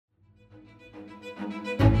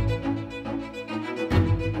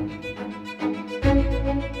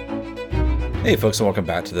Hey folks, and welcome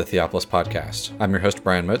back to the Theopolis Podcast. I'm your host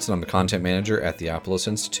Brian Motes, and I'm the content manager at Theopolis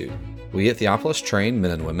Institute. We at Theopolis train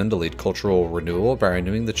men and women to lead cultural renewal by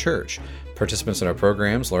renewing the church. Participants in our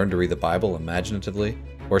programs learn to read the Bible imaginatively,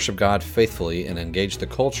 worship God faithfully, and engage the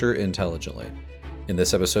culture intelligently. In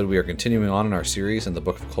this episode, we are continuing on in our series in the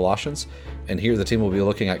book of Colossians, and here the team will be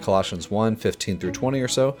looking at Colossians 1, 15 through 20 or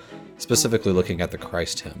so, specifically looking at the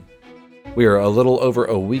Christ hymn. We are a little over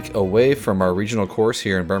a week away from our regional course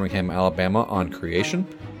here in Birmingham, Alabama on creation.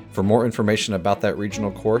 For more information about that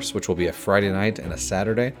regional course, which will be a Friday night and a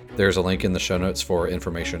Saturday, there's a link in the show notes for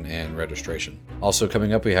information and registration. Also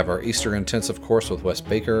coming up, we have our Easter intensive course with Wes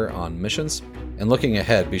Baker on missions. And looking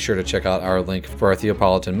ahead, be sure to check out our link for our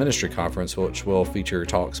Theopolitan Ministry Conference, which will feature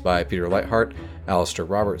talks by Peter Leithart, Alistair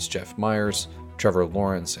Roberts, Jeff Myers, Trevor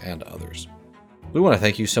Lawrence, and others. We want to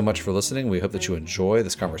thank you so much for listening. We hope that you enjoy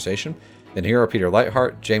this conversation. And here are Peter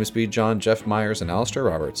Leithart, James B. John, Jeff Myers, and Alistair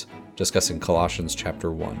Roberts discussing Colossians chapter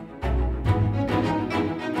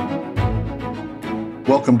 1.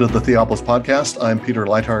 Welcome to the Theopolis Podcast. I'm Peter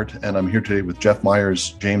Leithart, and I'm here today with Jeff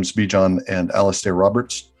Myers, James B. John, and Alistair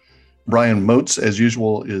Roberts. Brian Motes, as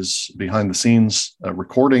usual, is behind the scenes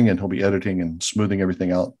recording, and he'll be editing and smoothing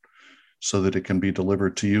everything out so that it can be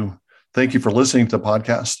delivered to you. Thank you for listening to the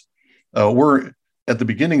podcast. We're at the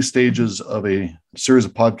beginning stages of a series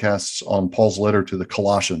of podcasts on Paul's letter to the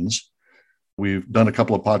Colossians. We've done a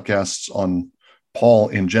couple of podcasts on Paul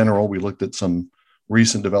in general. We looked at some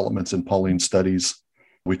recent developments in Pauline studies.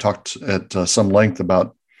 We talked at some length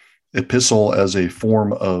about epistle as a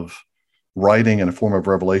form of writing and a form of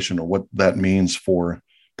revelation, or what that means for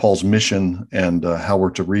Paul's mission, and how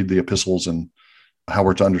we're to read the epistles and how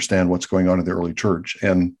we're to understand what's going on in the early church.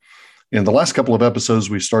 And in the last couple of episodes,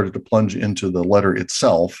 we started to plunge into the letter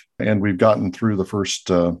itself, and we've gotten through the first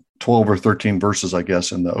 12 or 13 verses, I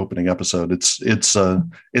guess, in the opening episode.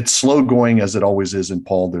 It's slow going, as it always is in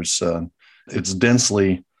Paul. It's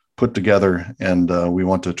densely put together, and we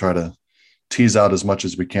want to try to tease out as much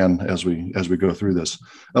as we can as we go through this.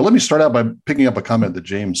 Let me start out by picking up a comment that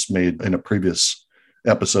James made in a previous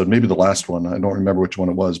episode, maybe the last one. I don't remember which one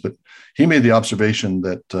it was, but he made the observation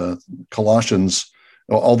that Colossians,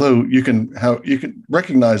 although you can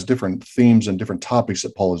recognize different themes and different topics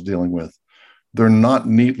that Paul is dealing with, they're not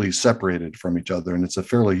neatly separated from each other, and it's a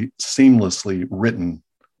fairly seamlessly written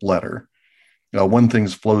letter. One thing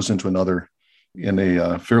flows into another in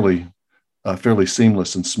a fairly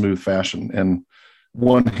seamless and smooth fashion. And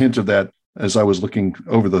one hint of that, as I was looking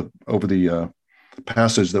over the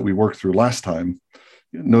passage that we worked through last time,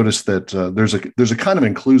 notice that there's a kind of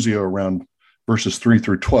inclusio around verses 3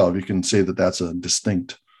 through 12. You can say that that's a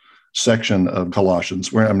distinct section of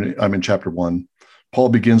Colossians, where I'm in chapter 1. Paul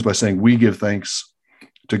begins by saying, "We give thanks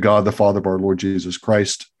to God, the Father of our Lord Jesus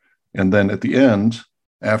Christ." And then at the end,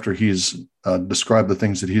 after he's described the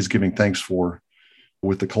things that he's giving thanks for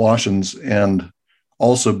with the Colossians, and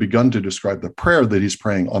also begun to describe the prayer that he's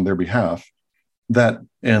praying on their behalf, that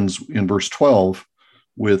ends in verse 12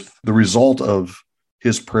 with the result of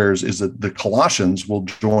his prayers is that the Colossians will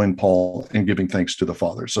join Paul in giving thanks to the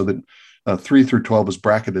Father. So that 3 through 12 is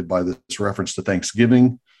bracketed by this reference to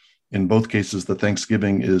thanksgiving. In both cases, the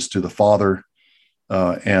thanksgiving is to the Father,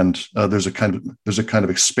 and there's a kind of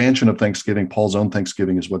expansion of thanksgiving. Paul's own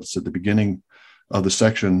thanksgiving is what's at the beginning of the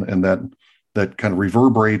section, and that kind of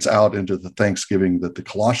reverberates out into the thanksgiving that the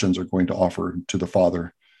Colossians are going to offer to the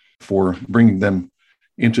Father for bringing them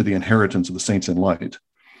into the inheritance of the saints in light.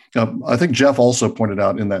 I think Jeff also pointed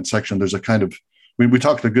out in that section, there's a kind of, we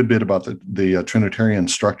talked a good bit about the Trinitarian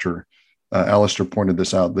structure. Alistair pointed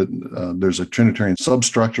this out, that there's a Trinitarian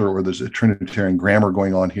substructure, or there's a Trinitarian grammar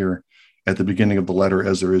going on here at the beginning of the letter,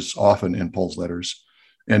 as there is often in Paul's letters.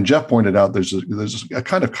 And Jeff pointed out there's a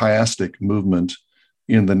kind of chiastic movement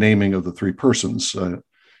in the naming of the three persons.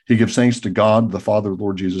 He gives thanks to God, the Father of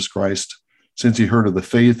Lord Jesus Christ, since he heard of the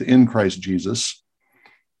faith in Christ Jesus.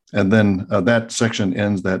 And then that section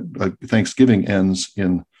ends, that Thanksgiving ends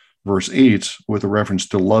in verse 8 with a reference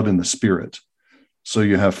to love in the Spirit. So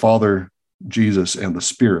you have Father, Jesus, and the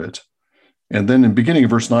Spirit. And then in the beginning of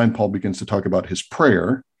verse 9, Paul begins to talk about his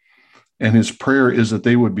prayer. And his prayer is that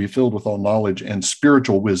they would be filled with all knowledge and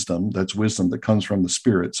spiritual wisdom. That's wisdom that comes from the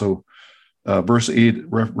Spirit. So verse 8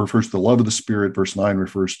 refers to the love of the Spirit. Verse 9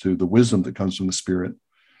 refers to the wisdom that comes from the Spirit.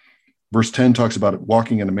 Verse 10 talks about it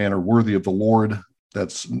walking in a manner worthy of the Lord.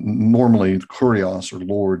 That's normally kurios, or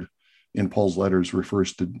Lord, in Paul's letters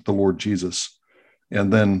refers to the Lord Jesus.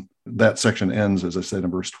 And then that section ends, as I said, in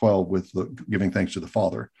verse 12 with the giving thanks to the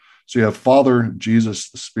Father. So you have Father, Jesus,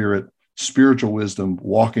 the Spirit, spiritual wisdom,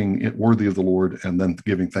 walking it worthy of the Lord, and then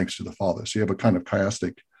giving thanks to the Father. So you have a kind of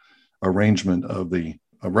chiastic arrangement of the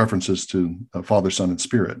references to Father, Son, and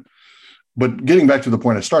Spirit. But getting back to the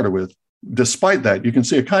point I started with, despite that, you can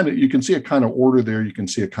see a kind of order there. You can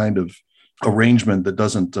see a kind of arrangement that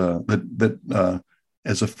doesn't that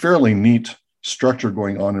has a fairly neat structure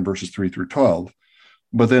going on in verses 3 through 12.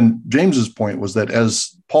 But then James's point was that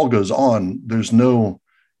as Paul goes on, there's no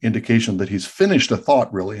indication that he's finished a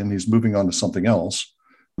thought really, and he's moving on to something else.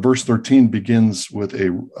 Verse 13 begins with a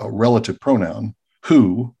relative pronoun,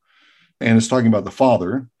 who, and it's talking about the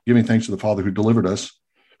Father, giving thanks to the Father who delivered us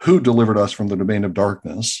from the domain of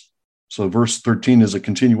darkness. So verse 13 is a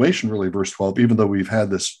continuation, really, of verse 12, even though we've had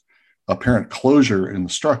this apparent closure in the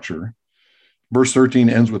structure. Verse 13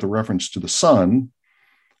 ends with a reference to the Son,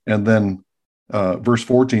 and then verse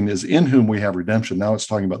 14 is in whom we have redemption. Now it's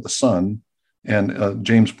talking about the Son, and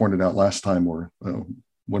James pointed out last time, or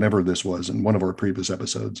whenever this was in one of our previous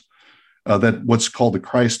episodes, that what's called the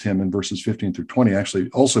Christ hymn in verses 15 through 20 actually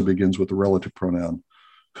also begins with the relative pronoun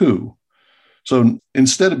who. So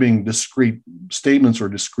instead of being discrete statements or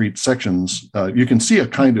discrete sections, you can see a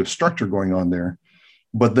kind of structure going on there.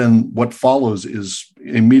 But then what follows is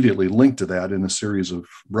immediately linked to that in a series of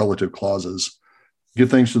relative clauses. Give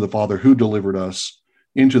thanks to the Father who delivered us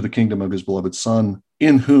into the kingdom of his beloved Son,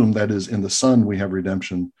 in whom, that is, in the Son, we have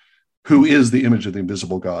redemption, who is the image of the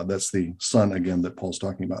invisible God. That's the Son again that Paul's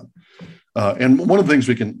talking about. And one of the things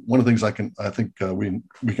we can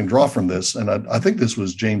draw from this, and I think this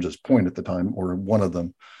was James's point at the time, or one of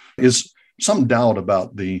them, is some doubt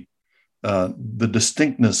about the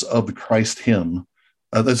distinctness of the Christ hymn.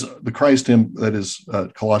 That's the Christ hymn, that is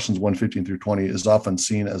Colossians 1:15 through 20, is often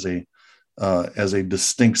seen as a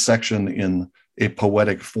distinct section in a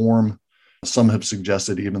poetic form. Some have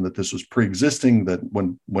suggested even that this was pre-existing, that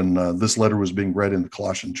when this letter was being read in the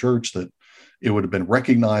Colossian church, that it would have been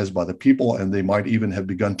recognized by the people, and they might even have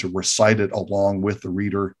begun to recite it along with the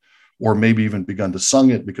reader, or maybe even begun to sing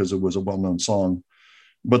it because it was a well-known song.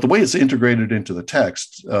 But the way it's integrated into the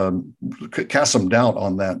text casts some doubt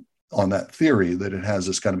on that theory, that it has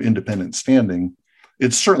this kind of independent standing.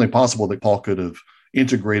 It's certainly possible that Paul could have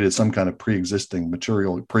integrated some kind of pre-existing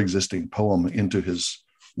material, pre-existing poem into his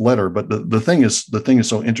letter, but the thing is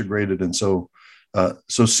so integrated and so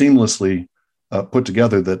seamlessly put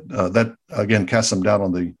together that again casts some doubt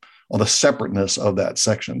on the separateness of that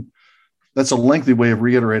section. That's a lengthy way of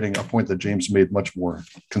reiterating a point that James made much more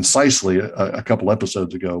concisely a couple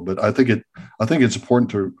episodes ago. But I think it's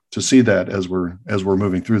important to see that as we're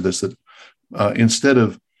moving through this, that instead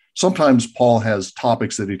of, sometimes Paul has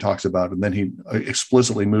topics that he talks about, and then he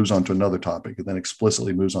explicitly moves on to another topic, and then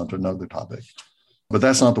explicitly moves on to another topic. But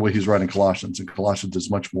that's not the way he's writing Colossians. And Colossians is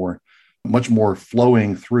much more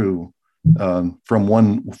flowing through from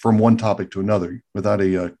one topic to another without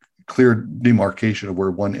a clear demarcation of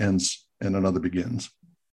where one ends and another begins.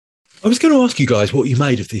 I was going to ask you guys what you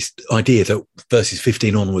made of this idea that verses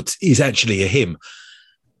 15 onwards is actually a hymn.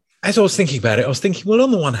 As I was thinking about it, I was thinking, well,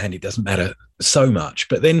 on the one hand, it doesn't matter so much.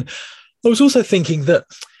 But then I was also thinking that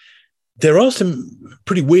there are some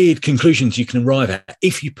pretty weird conclusions you can arrive at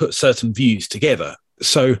if you put certain views together.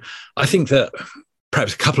 So I think that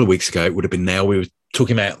perhaps a couple of weeks ago, it would have been now, we were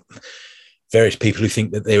talking about various people who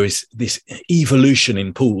think that there is this evolution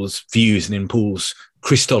in Paul's views and in Paul's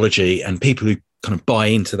Christology, and people who kind of buy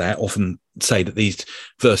into that often say that these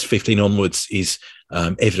verse 15 onwards is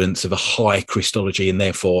evidence of a high Christology and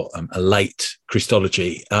therefore a late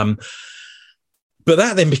Christology. But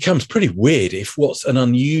that then becomes pretty weird if what's an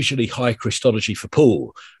unusually high Christology for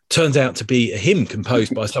Paul turns out to be a hymn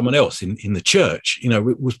composed by someone else in the church. You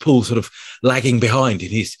know, was Paul sort of lagging behind in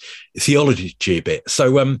his theology a bit?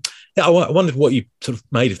 So I wondered what you sort of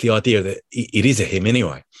made of the idea that it is a hymn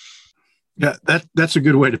anyway. Yeah, that's a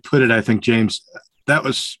good way to put it, I think, James.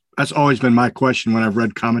 That's always been my question when I've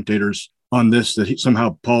read commentators on this, that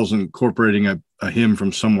somehow Paul's incorporating a hymn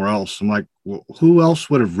from somewhere else. I'm like, well, who else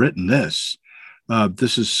would have written this?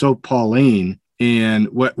 This is so Pauline, and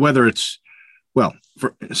whether it's, well,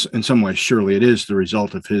 in some ways, surely it is the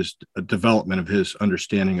result of his development of his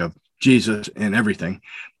understanding of Jesus and everything.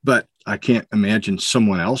 But I can't imagine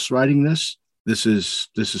someone else writing this. This is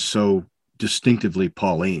so distinctively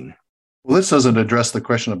Pauline. Well, this doesn't address the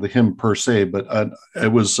question of the hymn per se, but I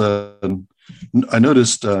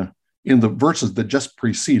noticed in the verses that just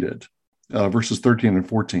preceded, verses 13 and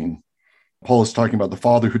 14, Paul is talking about the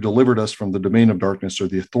Father who delivered us from the domain of darkness, or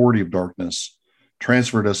the authority of darkness,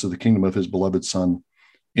 transferred us to the kingdom of his beloved Son,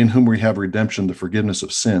 in whom we have redemption, the forgiveness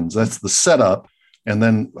of sins. That's the setup. And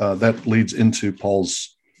then that leads into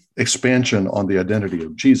Paul's expansion on the identity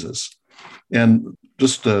of Jesus. And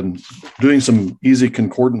just doing some easy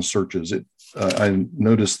concordance searches, I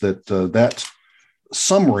noticed that that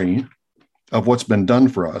summary of what's been done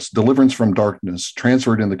for us, deliverance from darkness,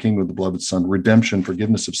 transferred in the kingdom of the beloved Son, redemption,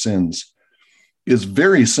 forgiveness of sins, is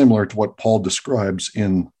very similar to what Paul describes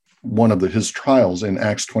in one of his trials in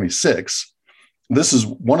Acts 26. This is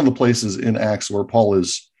one of the places in Acts where Paul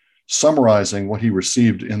is summarizing what he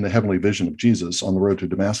received in the heavenly vision of Jesus on the road to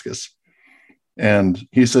Damascus. And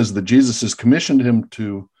he says that Jesus has commissioned him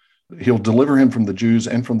he'll deliver him from the Jews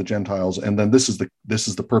and from the Gentiles. And then this is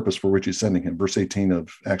the purpose for which he's sending him. Verse 18 of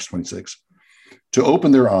Acts 26, to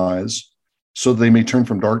open their eyes so that they may turn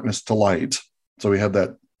from darkness to light. So we have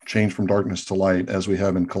that change from darkness to light, as we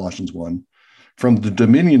have in Colossians 1, from the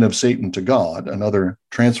dominion of Satan to God, another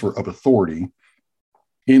transfer of authority,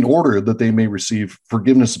 in order that they may receive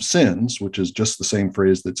forgiveness of sins, which is just the same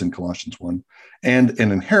phrase that's in Colossians 1, and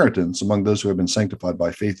an inheritance among those who have been sanctified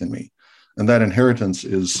by faith in me. And that inheritance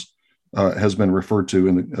has been referred to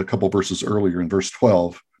in a couple verses earlier in verse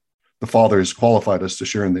 12. The Father has qualified us to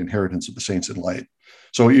share in the inheritance of the saints in light.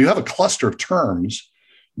 So you have a cluster of terms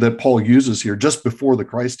that Paul uses here just before the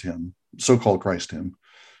Christ hymn, so-called Christ hymn,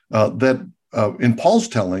 that in Paul's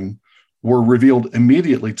telling were revealed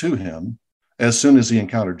immediately to him as soon as he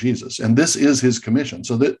encountered Jesus. And this is his commission.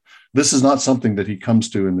 So that this is not something that he comes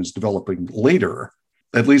to and is developing later.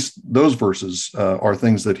 At least those verses are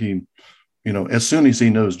things that he, as soon as he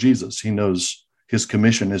knows Jesus, he knows his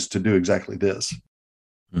commission is to do exactly this.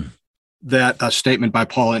 That statement by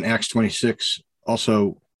Paul in Acts 26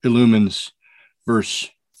 also illumines verse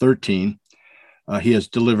 13. He has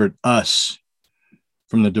delivered us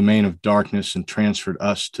from the domain of darkness and transferred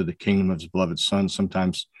us to the kingdom of his beloved Son.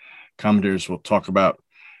 Sometimes commentators will talk about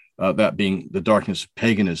that being the darkness of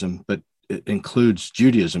paganism, but it includes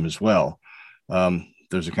Judaism as well.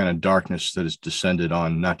 There's a kind of darkness that is descended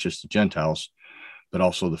on not just the Gentiles, but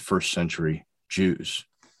also the first century Jews.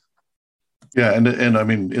 Yeah, and I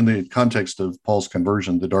mean, in the context of Paul's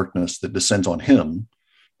conversion, the darkness that descends on him,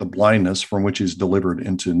 the blindness from which he's delivered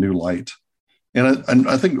into new light. And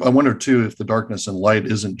I wonder too if the darkness and light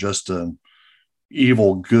isn't just an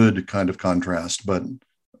evil good kind of contrast, but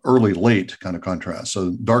early late kind of contrast.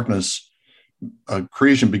 So darkness,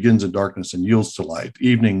 creation begins in darkness and yields to light,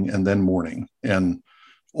 evening and then morning, and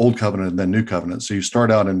old covenant and then new covenant. So you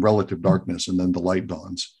start out in relative darkness and then the light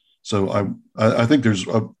dawns. So I think there's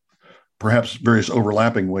perhaps various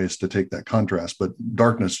overlapping ways to take that contrast, but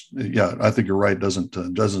darkness, yeah, I think you're right,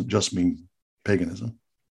 doesn't just mean paganism.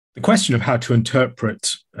 The question of how to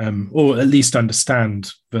interpret or at least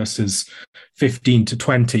understand verses 15 to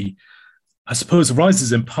 20, I suppose,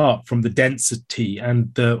 arises in part from the density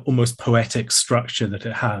and the almost poetic structure that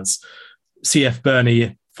it has. C.F.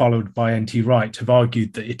 Burney, followed by N.T. Wright, have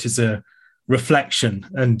argued that it is a reflection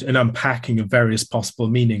and an unpacking of various possible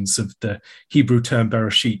meanings of the Hebrew term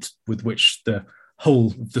Bereshit, with which the whole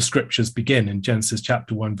of the scriptures begin in Genesis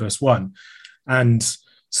chapter 1, verse 1. And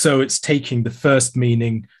so it's taking the first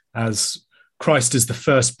meaning as Christ is the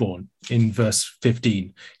firstborn in verse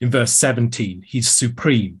 15. In verse 17, he's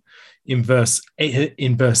supreme. In verse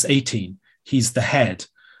 18, he's the head.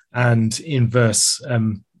 And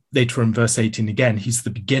later in verse 18 again, he's the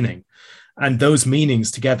beginning. And those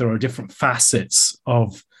meanings together are different facets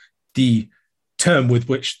of the term with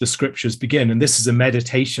which the scriptures begin. And this is a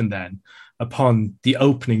meditation then upon the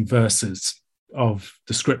opening verses of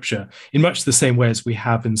the scripture in much the same way as we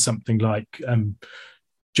have in something like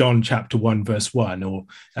John chapter 1, verse 1, or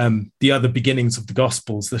the other beginnings of the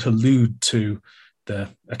Gospels that allude to the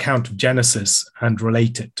account of Genesis and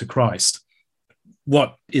relate it to Christ.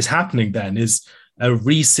 What is happening then is a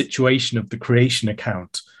resituation of the creation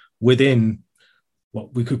account within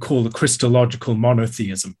what we could call the Christological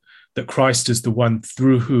monotheism, that Christ is the one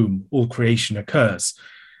through whom all creation occurs.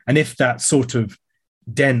 And if that sort of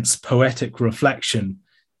dense poetic reflection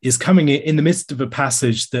is coming in the midst of a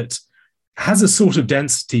passage that has a sort of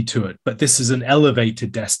density to it, but this is an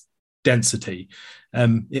elevated density,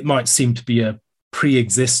 it might seem to be a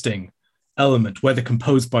pre-existing element, whether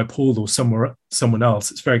composed by Paul or someone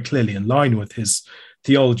else. It's very clearly in line with his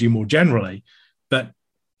theology more generally, but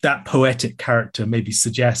that poetic character maybe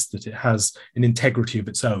suggests that it has an integrity of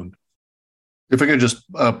its own. If I could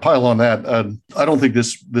just pile on that, I don't think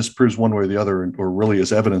this proves one way or the other, or really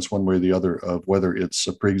is evidence one way or the other of whether it's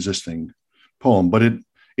a pre-existing poem, but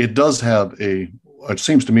it does have it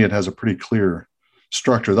seems to me it has a pretty clear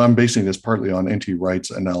structure. I'm basing this partly on N.T. Wright's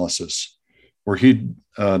analysis, where he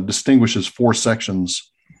distinguishes four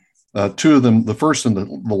sections. Two of them, the first and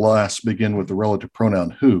the last, begin with the relative pronoun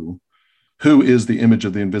who. Who is the image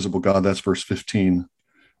of the invisible God? That's verse 15.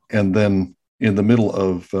 And then in the middle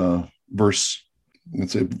of verse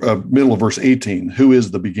 18, who is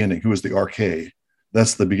the beginning? Who is the arche?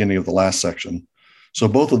 That's the beginning of the last section. So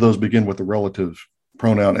both of those begin with the relative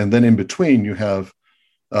pronoun. And then in between, you have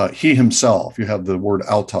he himself. You have the word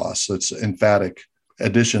autos. It's emphatic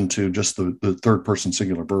addition to just the third person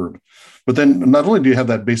singular verb. But then not only do you have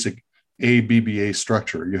that basic ABBA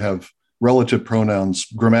structure, you have relative pronouns.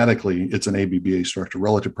 Grammatically, it's an ABBA structure,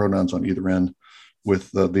 relative pronouns on either end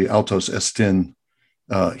with the autos estin.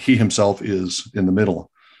 He himself is in the middle.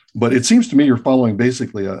 But it seems to me you're following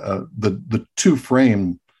basically the two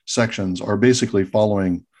frame sections are basically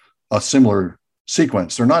following a similar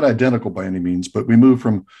sequence. They're not identical by any means, but we move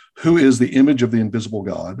from who is the image of the invisible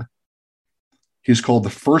God. He's called the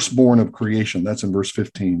firstborn of creation. That's in verse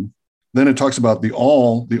 15. Then it talks about the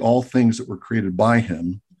all things that were created by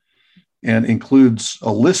him, and includes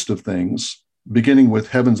a list of things beginning with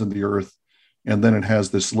heavens and the earth. And then it has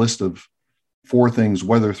this list of 4 things: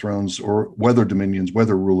 weather thrones or weather dominions,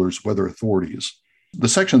 weather rulers, weather authorities. The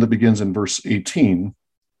section that begins in verse 18,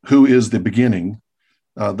 who is the beginning,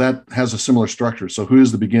 that has a similar structure. So who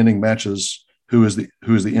is the beginning matches who is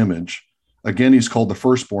the image. Again, he's called the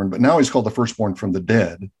firstborn, but now he's called the firstborn from the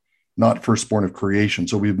dead, not firstborn of creation.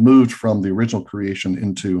 So we've moved from the original creation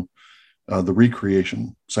into the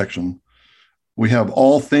recreation section. We have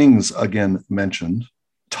all things again mentioned,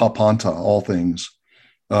 tapanta, all things.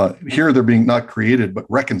 Here they're being not created, but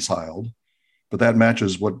reconciled. But that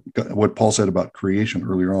matches what Paul said about creation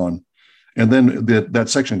earlier on. And then that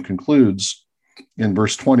section concludes in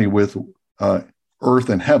verse 20 with earth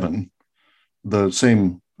and heaven, the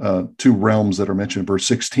same 2 realms that are mentioned in verse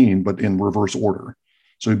 16, but in reverse order.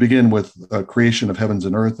 So we begin with creation of heavens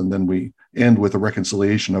and earth, and then we end with a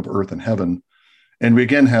reconciliation of earth and heaven. And we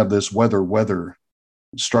again have this weather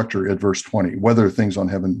structure at verse 20, weather things on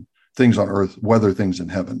heaven, things on earth, weather things in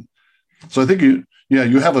heaven. So I think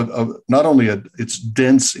you have not only it's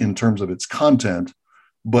dense in terms of its content,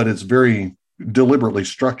 but it's very deliberately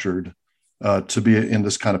structured to be in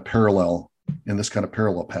this kind of parallel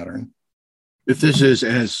pattern. If this is,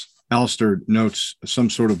 as Alistair notes,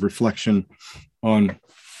 some sort of reflection on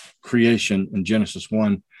creation in Genesis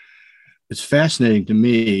 1, it's fascinating to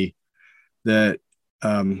me that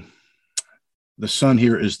the Son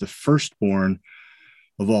here is the firstborn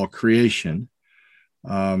of all creation.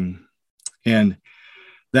 And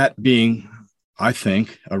that being, I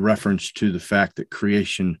think, a reference to the fact that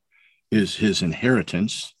creation is his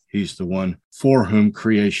inheritance. He's the one for whom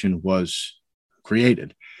creation was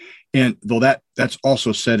created. And though that's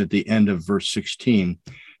also said at the end of verse 16,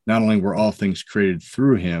 not only were all things created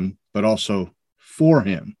through him, but also for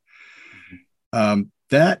him.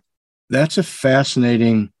 That's a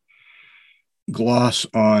fascinating gloss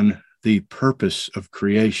on the purpose of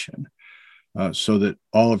creation, so that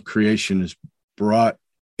all of creation is brought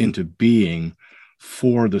into being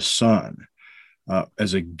for the Son,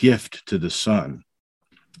 as a gift to the Son,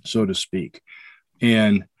 so to speak.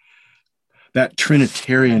 And that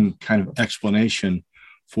Trinitarian kind of explanation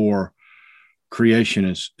for creation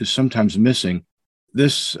is sometimes missing.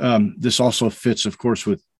 This also fits, of course,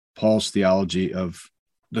 with Paul's theology of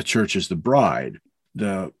the church as the bride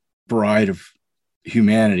of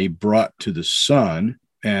humanity brought to the Son,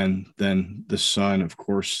 and then the Son, of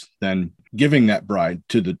course, then giving that bride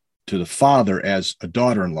to the Father as a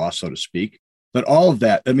daughter-in-law, so to speak. But all of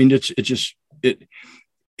that, I mean,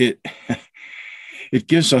 it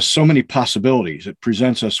gives us so many possibilities. It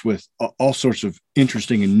presents us with all sorts of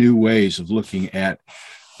interesting and new ways of looking at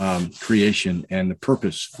creation and the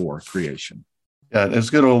purpose for creation. Yeah, as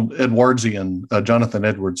good old Edwardsian, Jonathan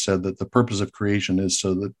Edwards said that the purpose of creation is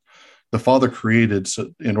so that the Father created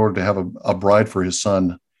in order to have a bride for his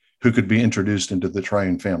Son who could be introduced into the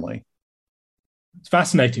triune family. It's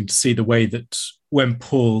fascinating to see the way that when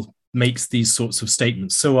Paul makes these sorts of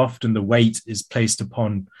statements, so often the weight is placed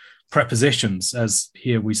upon prepositions, as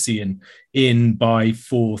here we see in, by,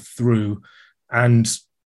 for, through, and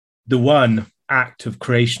the one act of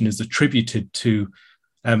creation is attributed to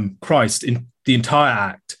Christ in the entire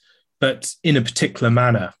act, but in a particular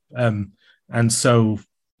manner. And so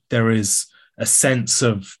there is a sense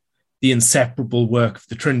of the inseparable work of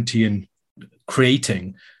the Trinity in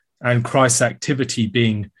creating, and Christ's activity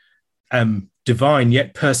being divine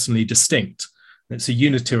yet personally distinct. It's a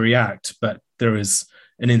unitary act, but there is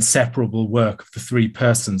an inseparable work of the 3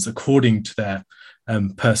 persons according to their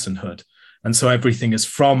personhood. And so everything is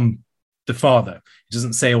from the Father. It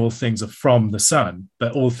doesn't say all things are from the Son,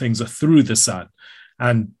 but all things are through the Son.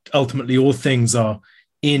 And ultimately all things are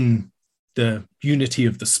in the unity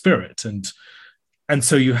of the Spirit. And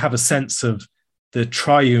so you have a sense of the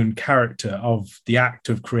triune character of the act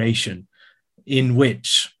of creation, in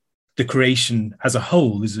which the creation as a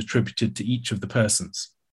whole is attributed to each of the persons.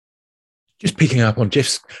 Just picking up on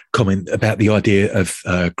Jeff's comment about the idea of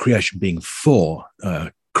creation being for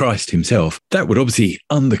Christ himself, that would obviously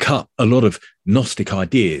undercut a lot of Gnostic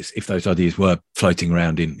ideas if those ideas were floating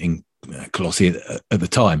around in Colossae at the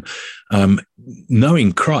time.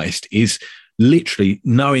 Knowing Christ is literally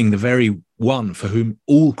knowing the very one for whom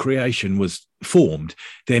all creation was formed.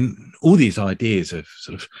 Then all these ideas of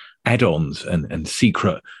sort of add-ons and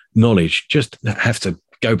secret knowledge just have to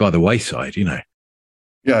go by the wayside, you know.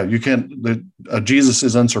 Yeah, you can't. Jesus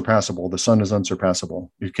is unsurpassable. The Son is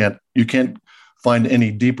unsurpassable. You can't find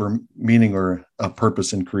any deeper meaning or a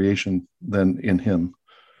purpose in creation than in Him.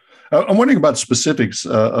 I'm wondering about specifics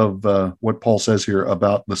of what Paul says here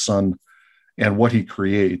about the Son and what He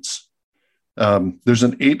creates. There's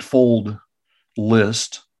an eightfold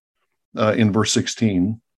list in verse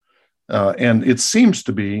 16, and it seems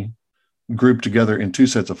to be grouped together in two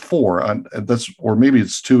sets of four. Or maybe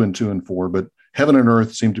it's 2 and 2 and 4, but heaven and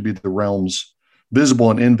earth seem to be the realms. Visible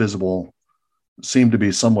and invisible seem to be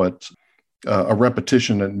somewhat a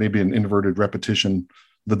repetition, and maybe an inverted repetition.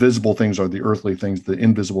 The visible things are the earthly things. The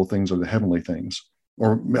invisible things are the heavenly things.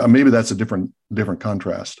 Or maybe that's a different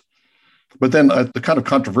contrast. But then the kind of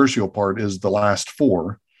controversial part is the last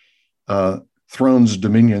four, thrones,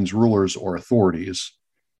 dominions, rulers, or authorities,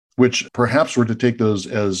 which perhaps were to take those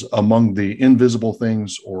as among the invisible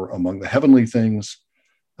things or among the heavenly things.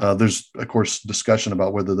 There's, of course, discussion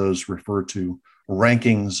about whether those refer to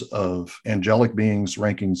rankings of angelic beings,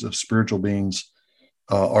 rankings of spiritual beings.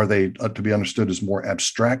 Are they to be understood as more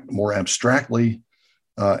abstractly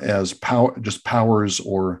as just powers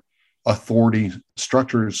or authority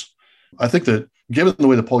structures? I think that given the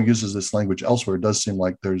way that Paul uses this language elsewhere, it does seem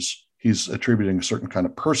like he's attributing a certain kind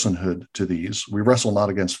of personhood to these. We wrestle not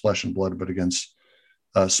against flesh and blood, but against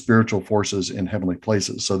spiritual forces in heavenly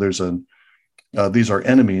places. So these are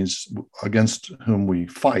enemies against whom we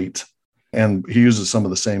fight. And he uses some of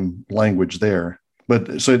the same language there.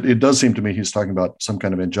 But so it does seem to me he's talking about some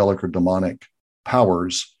kind of angelic or demonic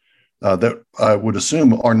powers that I would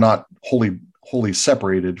assume are not wholly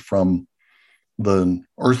separated from the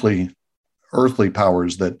earthly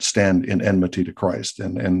powers that stand in enmity to Christ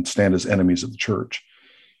and stand as enemies of the church.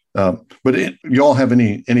 But you all have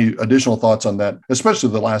any additional thoughts on that, especially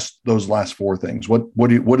those last four things?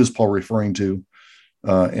 What is Paul referring to,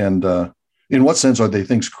 and in what sense are they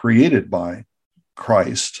things created by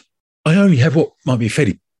Christ? I only have what might be a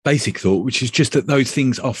fairly basic thought, which is just that those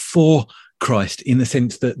things are for Christ in the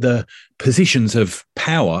sense that the positions of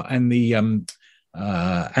power and the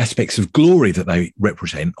aspects of glory that they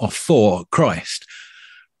represent are for Christ.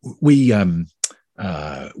 We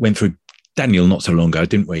went through Daniel not so long ago,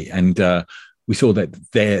 didn't we? And we saw that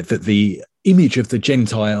the image of the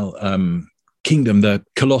Gentile kingdom, the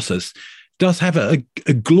Colossus, does have a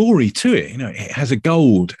glory to it. You know, it has a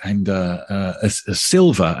gold and a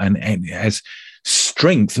silver, and it has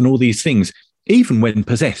strength and all these things, even when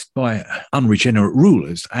possessed by unregenerate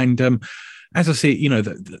rulers. And as I see, you know,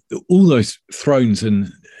 all those thrones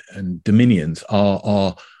and dominions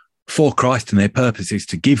are for Christ, and their purpose is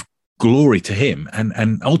to give glory to Him.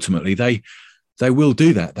 And ultimately, they will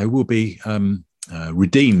do that. They will be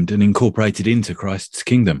redeemed and incorporated into Christ's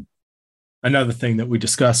kingdom. Another thing that we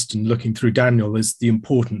discussed in looking through Daniel is the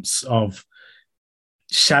importance of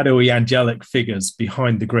shadowy angelic figures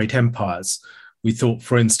behind the great empires. We thought,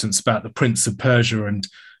 for instance, about the Prince of Persia and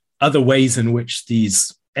other ways in which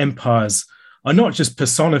these empires are not just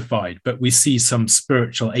personified, but we see some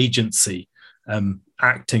spiritual agency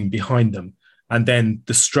acting behind them. And then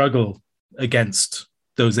the struggle against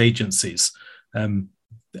those agencies and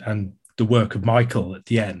the work of Michael at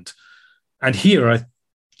the end. And here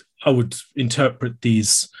I would interpret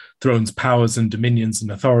these thrones, powers, and dominions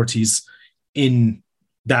and authorities in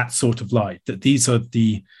that sort of light, that these are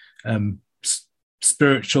the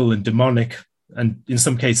spiritual and demonic, and in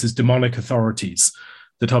some cases demonic authorities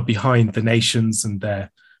that are behind the nations and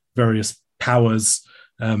their various powers.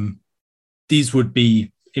 These would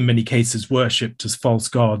be, in many cases, worshipped as false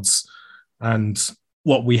gods. And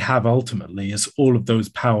what we have ultimately is all of those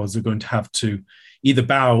powers are going to have to either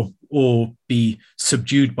bow or be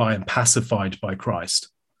subdued by and pacified by Christ,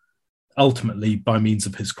 ultimately by means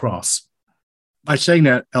of His cross. By saying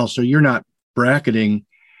that, Elsa, you're not bracketing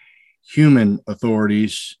human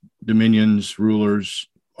authorities, dominions, rulers,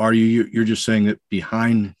 are you? You're just saying that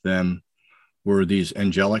behind them were these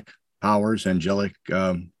angelic powers, angelic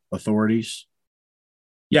authorities?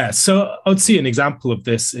 Yeah, so I would see an example of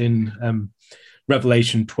this in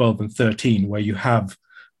Revelation 12 and 13, where you have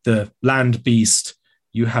the land beast,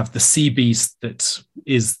 you have the sea beast that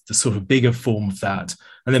is the sort of bigger form of that.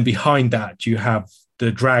 And then behind that, you have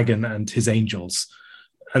the dragon and his angels.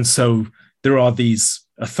 And so there are these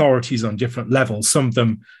authorities on different levels, some of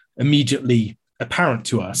them immediately apparent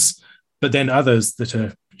to us, but then others that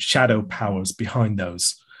are shadow powers behind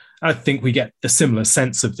those. I think we get a similar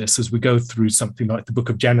sense of this as we go through something like the book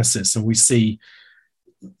of Genesis, and we see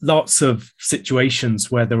lots of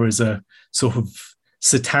situations where there is a sort of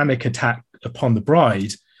satanic attack upon the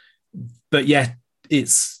bride, but yet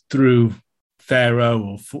it's through Pharaoh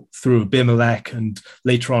or through Abimelech, and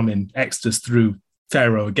later on in Exodus through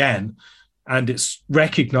Pharaoh again. And it's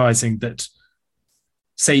recognizing that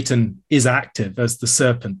Satan is active as the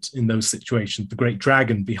serpent in those situations, the great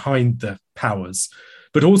dragon behind the powers,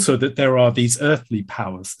 but also that there are these earthly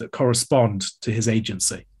powers that correspond to his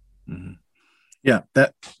agency. Mm-hmm. Yeah,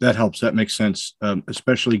 that helps. That makes sense,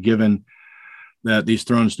 especially given that these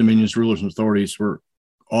thrones, dominions, rulers, and authorities were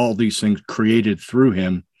all these things created through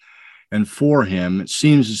him and for him. It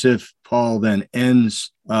seems as if Paul then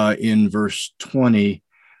ends in verse 20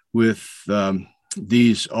 with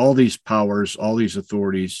all these powers, all these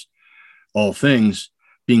authorities, all things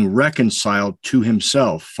being reconciled to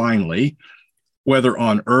himself finally, whether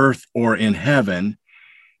on earth or in heaven,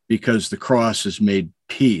 because the cross has made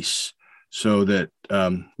peace, so that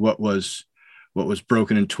what was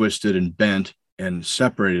broken and twisted and bent and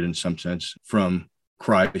separated in some sense from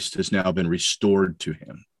Christ has now been restored to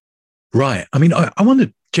him. Right. I mean, I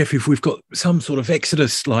wonder, Jeff, if we've got some sort of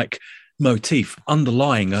Exodus-like motif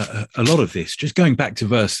underlying a lot of this. Just going back to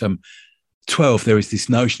verse 12, there is this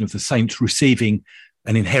notion of the saints receiving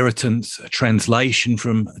an inheritance, a translation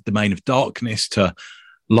from a domain of darkness to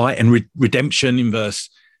light and redemption in verse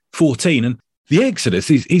 14. And the Exodus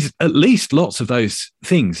is at least lots of those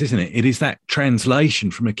things, isn't it? It is that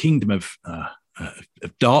translation from a kingdom of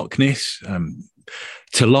darkness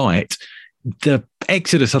to light. The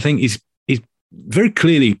Exodus, I think, is very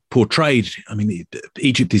clearly portrayed. I mean,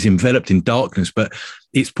 Egypt is enveloped in darkness, but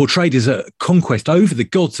it's portrayed as a conquest over the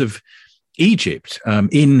gods of Egypt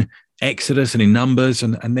in Exodus and in Numbers,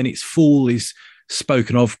 and then its fall is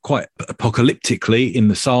spoken of quite apocalyptically in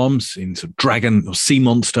the Psalms, in sort of dragon or sea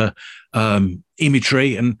monster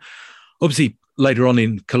imagery. And obviously later on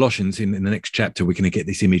in Colossians, in the next chapter, we're going to get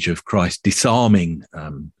this image of Christ disarming,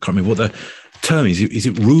 can't remember what the term is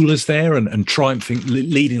it rulers there and triumphing,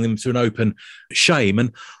 leading them to an open shame.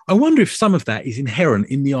 And I wonder if some of that is inherent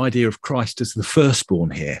in the idea of Christ as the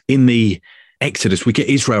firstborn here. In the Exodus, we get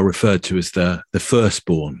Israel referred to as the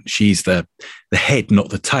firstborn. She's the head, not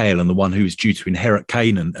the tail, and the one who is due to inherit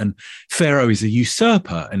Canaan. And Pharaoh is a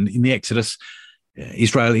usurper. And in the Exodus,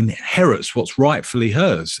 Israel inherits what's rightfully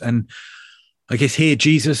hers. And I guess here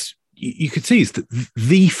Jesus, you could see, is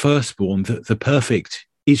the firstborn, the perfect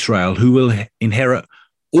Israel, who will inherit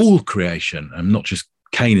all creation, and not just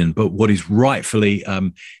Canaan, but what is rightfully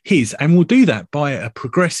his, and will do that by a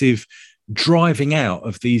progressive driving out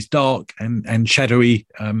of these dark and shadowy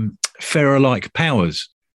Pharaoh-like powers.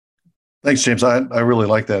 Thanks, James. I really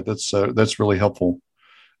like that. That's really helpful.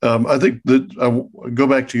 I think that I go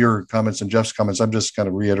back to your comments and Jeff's comments. I'm just kind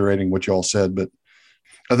of reiterating what you all said, but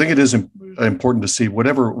I think it is important to see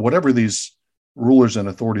whatever these rulers and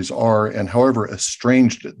authorities are, and however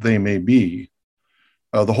estranged they may be,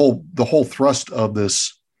 the whole thrust of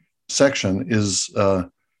this section is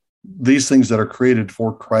these things that are created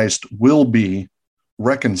for Christ will be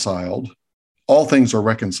reconciled. All things are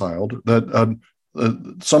reconciled. That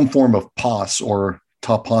some form of pas or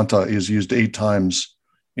tapanta is used 8 times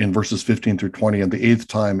in verses 15 through 20, and the 8th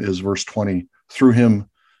time is verse 20, through him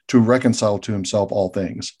to reconcile to himself all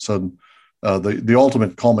things. So the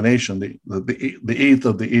ultimate culmination, the 8th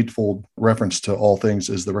of the eightfold reference to all things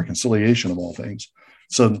is the reconciliation of all things.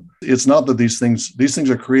 So it's not that these things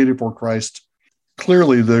are created for Christ.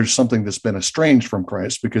 Clearly, there's something that's been estranged from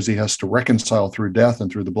Christ because he has to reconcile through death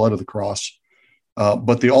and through the blood of the cross.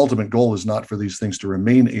 But the ultimate goal is not for these things to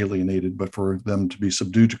remain alienated, but for them to be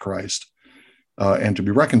subdued to Christ and to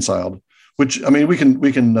be reconciled. Which, I mean,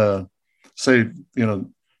 we can say,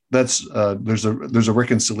 that's there's a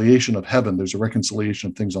reconciliation of heaven. There's a reconciliation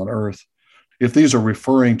of things on earth. If these are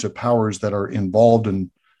referring to powers that are involved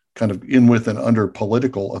in kind of in with and under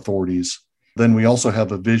political authorities, then we also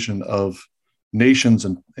have a vision of nations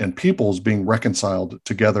and peoples being reconciled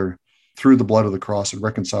together through the blood of the cross and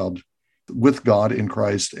reconciled with God in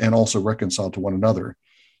Christ and also reconciled to one another.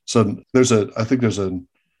 So I think there's an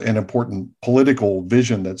important political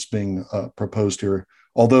vision that's being proposed here.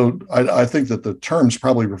 Although I think that the terms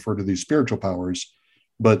probably refer to these spiritual powers,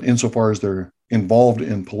 but insofar as they're involved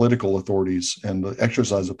in political authorities and the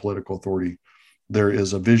exercise of political authority, there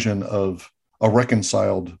is a vision of a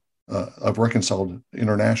reconciled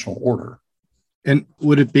international order. And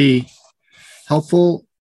would it be helpful,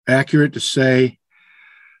 accurate to say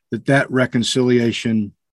that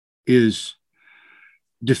reconciliation is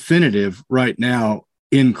definitive right now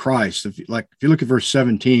in Christ. If you look at verse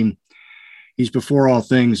 17, he's before all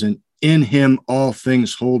things, and in him all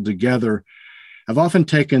things hold together. I've often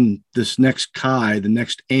taken this next chi, the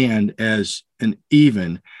next and, as an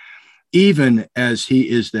even as he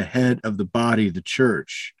is the head of the body, the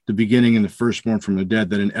church, the beginning and the firstborn from the dead,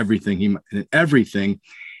 that in everything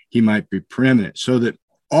he might be preeminent. So that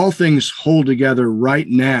all things hold together right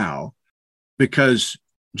now because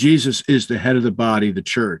Jesus is the head of the body, the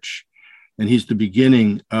church, and he's the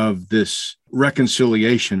beginning of this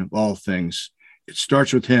reconciliation of all things. It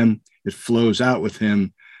starts with him, it flows out with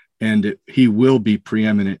him, and he will be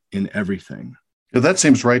preeminent in everything. Yeah, that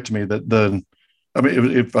seems right to me.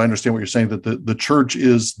 If I understand what you're saying, that the church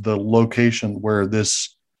is the location where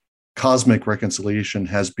this cosmic reconciliation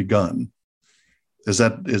has begun. Is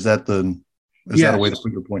that a way to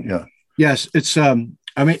put your point? Yeah. Yes, it's.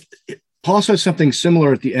 Paul says something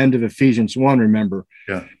similar at the end of Ephesians 1. Remember,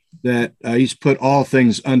 that he's put all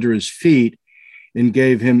things under his feet and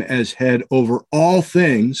gave him as head over all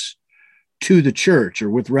things to the church, or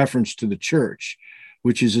with reference to the church,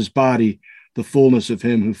 which is his body, the fullness of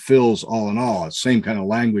him who fills all in all. The same kind of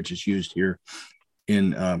language is used here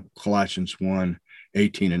in Colossians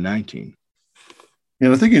 1:18 and 19.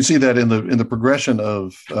 And I think you can see that in the progression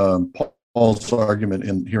of Paul's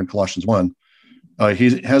argument here in Colossians 1.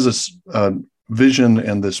 He has this vision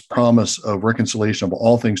and this promise of reconciliation of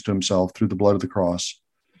all things to himself through the blood of the cross,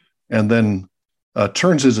 and then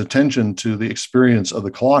turns his attention to the experience of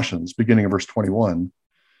the Colossians, beginning of verse 21.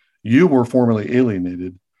 You were formerly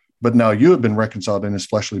alienated, but now you have been reconciled in his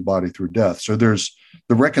fleshly body through death. So there's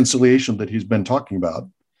the reconciliation that he's been talking about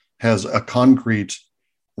has a concrete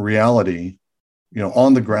reality,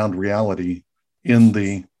 on the ground reality in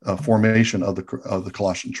the formation of the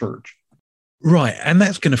Colossian church. Right. And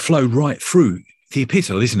that's going to flow right through the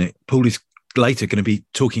epistle, isn't it? Paul is later going to be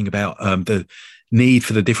talking about the need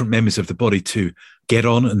for the different members of the body to get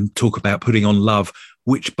on and talk about putting on love,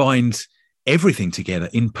 which binds everything together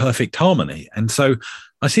in perfect harmony. And so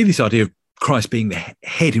I see this idea of Christ being the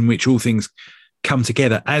head in which all things come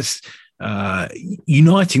together as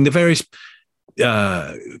uniting the various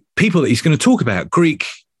people that he's going to talk about, Greek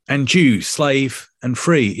and Jew, slave and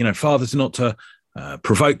free, fathers not to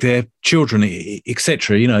provoke their children,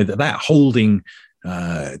 etc. That holding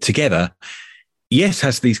together, yes,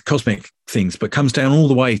 has these cosmic things, but comes down all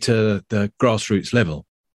the way to the grassroots level.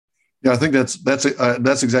 Yeah, I think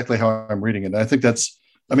that's exactly how I'm reading it. I think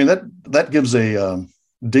that gives a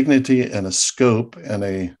dignity and a scope and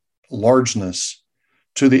a largeness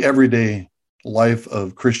to the everyday life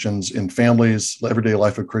of Christians in families, everyday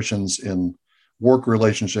life of Christians in work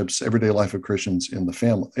relationships, everyday life of Christians in the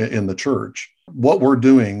family, in the church. What we're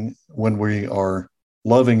doing when we are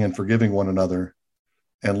loving and forgiving one another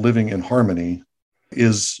and living in harmony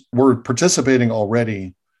is we're participating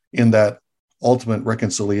already in that ultimate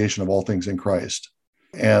reconciliation of all things in Christ.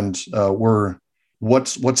 And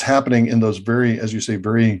what's happening in those very, as you say,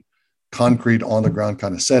 very concrete on the ground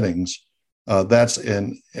kind of settings. That's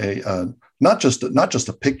not just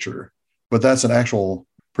a picture, but that's an actual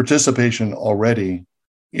participation already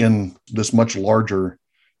in this much larger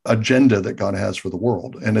agenda that God has for the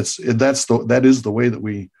world. And that is the way that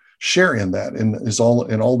we share in that, and is all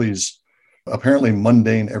in all these apparently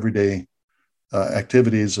mundane everyday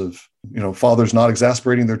activities of fathers not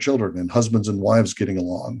exasperating their children, and husbands and wives getting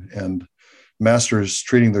along, and masters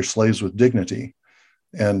treating their slaves with dignity,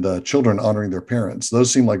 and children honoring their parents.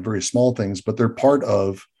 Those seem like very small things, but they're part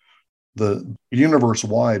of the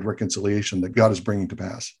universe-wide reconciliation that God is bringing to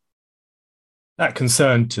pass. That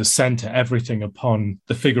concern to center everything upon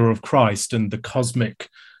the figure of Christ and the cosmic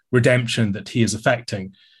redemption that he is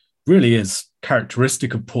effecting really is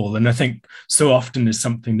characteristic of Paul, and I think so often is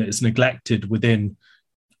something that is neglected within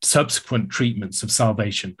subsequent treatments of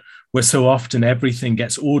salvation, where so often everything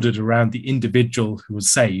gets ordered around the individual who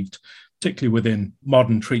was saved, particularly within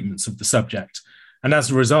modern treatments of the subject. And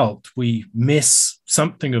as a result, we miss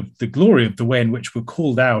something of the glory of the way in which we're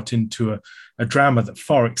called out into a drama that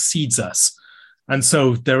far exceeds us. And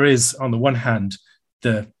so there is, on the one hand,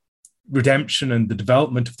 the redemption and the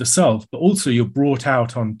development of the self, but also you're brought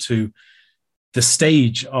out onto the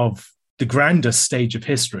stage of the grandest stage of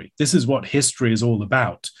history. This is what history is all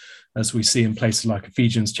about, as we see in places like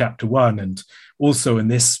Ephesians chapter 1, and also in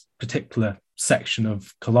this particular section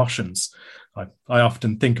of Colossians. I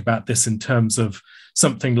often think about this in terms of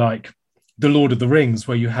something like The Lord of the Rings,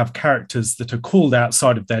 where you have characters that are called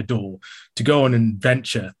outside of their door to go on an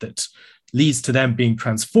adventure that leads to them being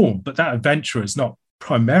transformed. But that adventure is not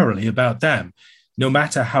primarily about them. No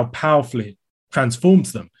matter how powerfully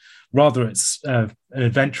transforms them. Rather, it's an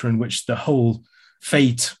adventure in which the whole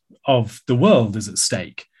fate of the world is at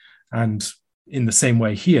stake. And in the same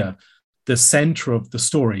way here, the center of the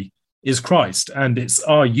story is Christ, and it's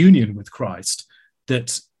our union with Christ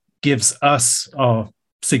that gives us our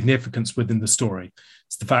significance within the story.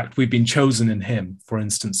 It's the fact we've been chosen in him, for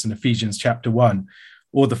instance, in Ephesians chapter 1,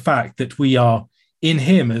 or the fact that we are in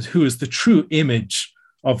him, who is the true image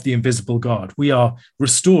of the invisible God. We are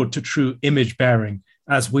restored to true image bearing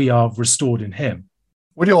as we are restored in him.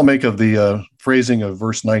 What do you all make of the phrasing of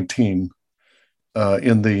verse 19?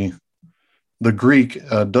 In the Greek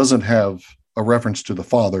doesn't have a reference to the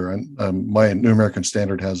Father, and my New American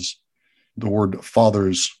Standard has the word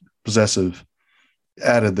Father's possessive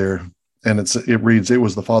added there, and it reads, "It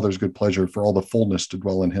was the Father's good pleasure for all the fullness to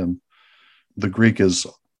dwell in him." The Greek is,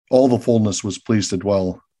 "All the fullness was pleased to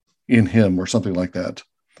dwell in him," or something like that.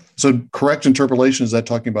 So correct interpolation, is that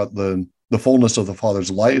talking about the fullness of the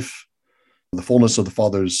Father's life, the fullness of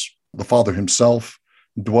the Father himself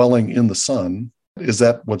dwelling in the Son? Is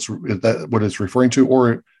that what it's referring to?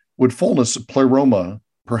 Or would fullness, pleroma,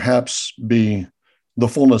 perhaps be the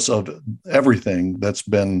fullness of everything that's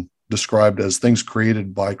been described as things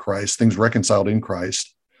created by Christ, things reconciled in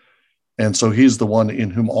Christ? And so he's the one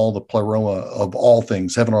in whom all the pleroma of all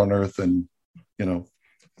things, heaven on earth, and,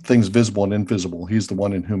 things visible and invisible, he's the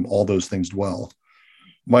one in whom all those things dwell.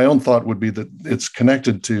 My own thought would be that it's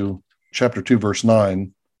connected to chapter 2, verse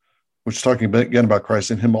 9, which is talking again about Christ,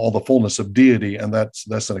 in him all the fullness of deity, and that's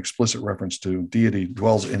an explicit reference to deity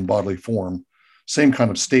dwells in bodily form. Same kind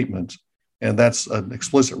of statement, and that's an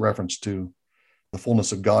explicit reference to the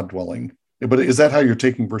fullness of God dwelling. But is that how you're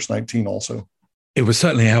taking verse 19 also? It was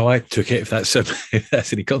certainly how I took it, if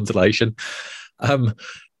that's any consolation. I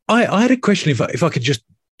had a question, if I could just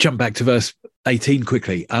jump back to verse 18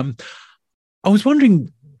 quickly. I was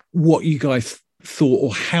wondering what you guys thought,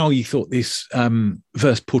 or how you thought this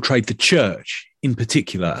verse portrayed the church in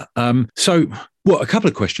particular. A couple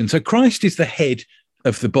of questions. So Christ is the head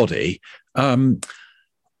of the body.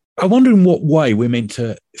 I wonder in what way we're meant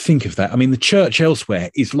to think of that. I mean, the church elsewhere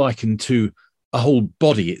is likened to a whole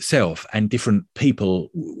body itself, and different people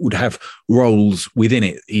would have roles within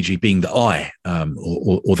it, e.g. being the eye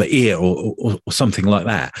or the ear or something like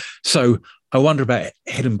that. So I wonder about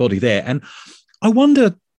head and body there. And I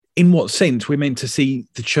wonder in what sense we're meant to see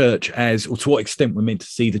the church as, or to what extent we're meant to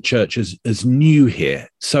see the church as new here.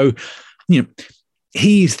 So,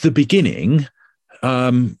 he's the beginning,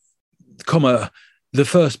 the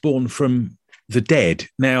firstborn from the dead.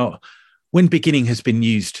 Now, when beginning has been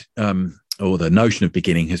used, or the notion of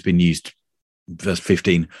beginning has been used, verse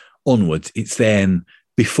 15 onwards, it's then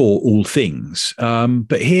before all things.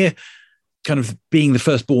 But here, kind of being the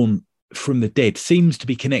firstborn from the dead seems to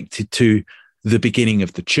be connected to the beginning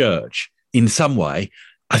of the church in some way.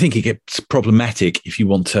 I think it gets problematic if you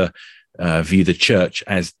want to view the church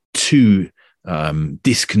as too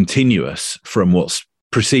discontinuous from what's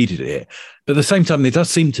preceded it. But at the same time, there does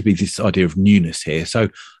seem to be this idea of newness here. So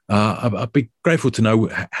I'd be grateful to know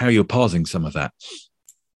how you're parsing some of that.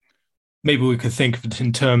 Maybe we could think of it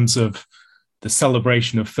in terms of the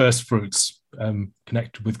celebration of first fruits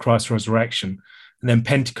connected with Christ's resurrection, and then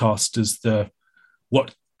Pentecost as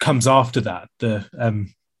what comes after that, the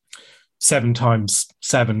 7 times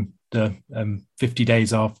 7, the 50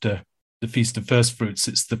 days after the Feast of First Fruits.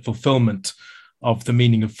 It's the fulfillment of the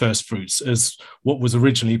meaning of first fruits, as what was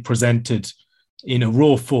originally presented in a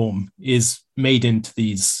raw form is made into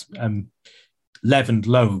these leavened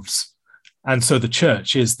loaves. And so the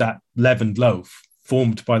church is that leavened loaf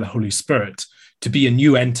formed by the Holy Spirit to be a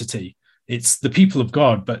new entity. It's the people of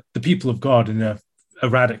God, but the people of God in a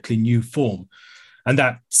radically new form. And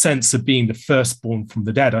that sense of being the firstborn from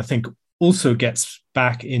the dead, I think, also gets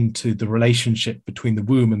back into the relationship between the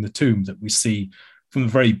womb and the tomb that we see from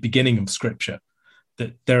the very beginning of Scripture,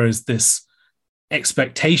 that there is this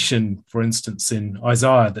expectation, for instance, in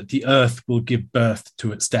Isaiah, that the earth will give birth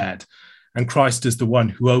to its dead. And Christ is the one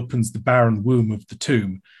who opens the barren womb of the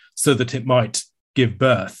tomb so that it might give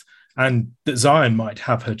birth and that Zion might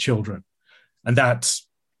have her children. And that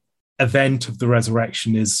event of the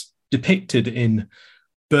resurrection is depicted in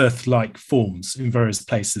birth-like forms in various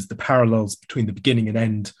places, the parallels between the beginning and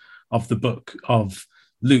end of the book of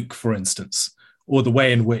Luke, for instance, or the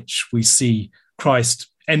way in which we see Christ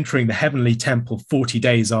entering the heavenly temple 40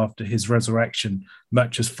 days after his resurrection,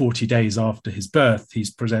 much as 40 days after his birth, he's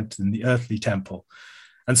presented in the earthly temple.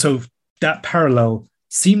 And so that parallel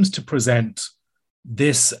seems to present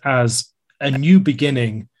this as a new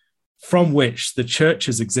beginning from which the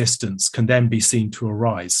church's existence can then be seen to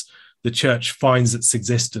arise. The church finds its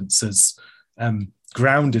existence as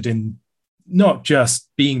grounded in not just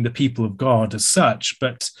being the people of God as such,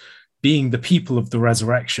 but being the people of the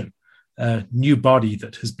resurrection, a new body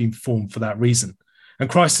that has been formed for that reason. And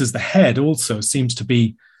Christ as the head also seems to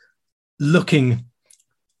be looking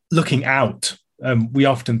out. We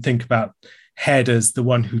often think about head as the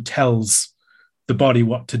one who tells the body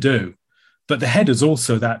what to do, but the head is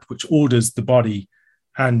also that which orders the body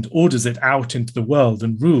and orders it out into the world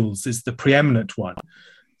and rules, is the preeminent one.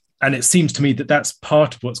 And it seems to me that that's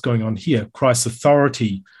part of what's going on here. Christ's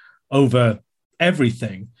authority over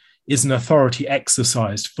everything is an authority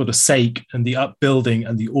exercised for the sake and the upbuilding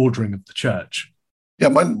and the ordering of the church. Yeah,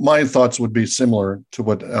 my thoughts would be similar to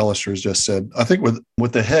what Alistair has just said. I think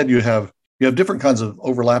with the head, you have different kinds of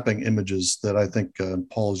overlapping images that I think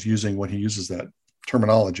Paul is using when he uses that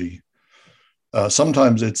terminology.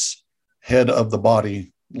 Sometimes it's head of the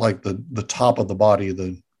body, like the top of the body.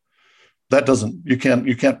 You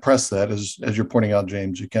can't press that, as you're pointing out,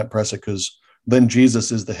 James. You can't press it because then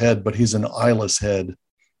Jesus is the head, but he's an eyeless head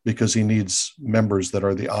because he needs members that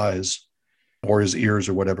are the eyes or his ears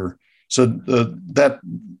or whatever. So that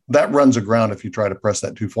runs aground if you try to press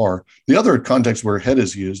that too far. The other context where head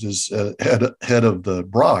is used is head of the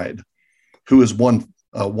bride, who is one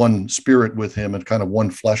spirit with him and kind of one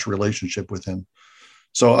flesh relationship with him.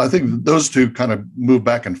 So I think those two kind of move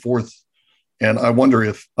back and forth. And I wonder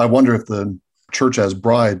if the church as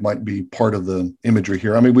bride might be part of the imagery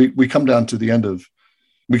here. I mean, we come down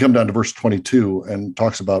to verse 22 and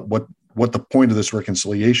talks about what the point of this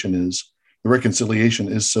reconciliation is. The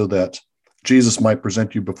reconciliation is so that Jesus might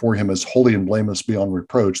present you before him as holy and blameless beyond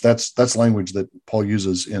reproach. That's language that Paul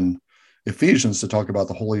uses in Ephesians to talk about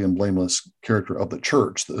the holy and blameless character of the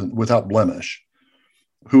church, without blemish,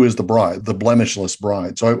 who is the bride, the blemishless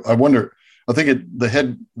bride. So I wonder, I think the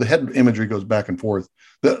head imagery goes back and forth.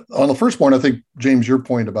 On the first point, I think, James, your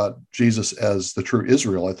point about Jesus as the true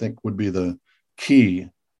Israel, I think would be the key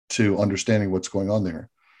to understanding what's going on there.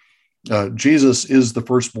 Jesus is the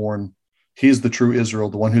firstborn. He's the true Israel,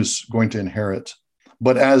 the one who's going to inherit.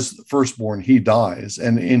 But as firstborn, he dies,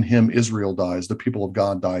 and in him Israel dies. The people of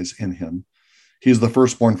God dies in him. He's the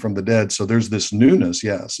firstborn from the dead. So there's this newness.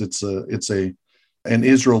 Yes, it's an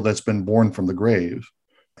Israel that's been born from the grave,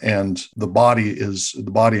 and the body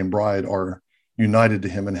and bride are united to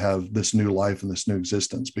him and have this new life and this new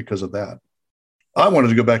existence because of that. I wanted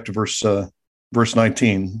to go back to verse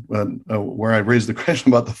 19, where I raised the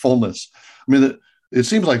question about the fullness. I mean, it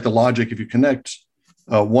seems like the logic, if you connect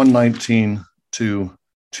 1:19 to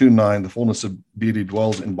 2:9, the fullness of deity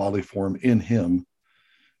dwells in bodily form in him.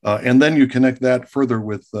 And then you connect that further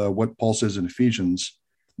with what Paul says in Ephesians,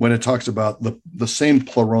 when it talks about the same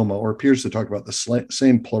pleroma, or appears to talk about the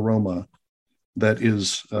same pleroma that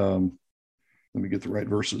is, let me get the right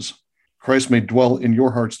verses. Christ may dwell in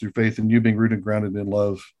your hearts through faith, and you being rooted and grounded in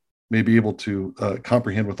love may be able to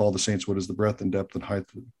comprehend with all the saints what is the breadth and depth and height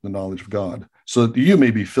of the knowledge of God, so that you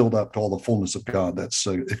may be filled up to all the fullness of God. That's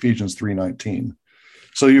Ephesians 3:19.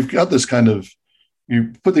 So you've got this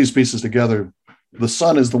you put these pieces together. The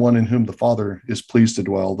Son is the one in whom the Father is pleased to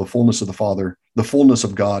dwell, the fullness of the Father. The fullness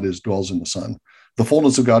of God dwells in the Son. The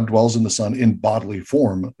fullness of God dwells in the Son in bodily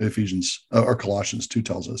form, Colossians 2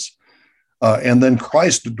 tells us. And then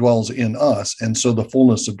Christ dwells in us, and so the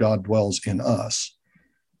fullness of God dwells in us.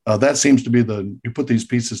 That seems to be you put these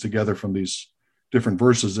pieces together from these different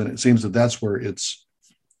verses, and it seems that's where it's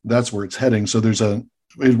heading. So there's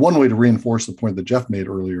one way to reinforce the point that Jeff made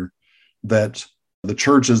earlier, that the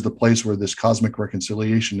church is the place where this cosmic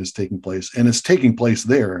reconciliation is taking place, and it's taking place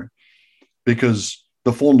there because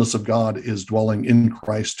the fullness of God is dwelling in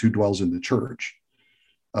Christ, who dwells in the church,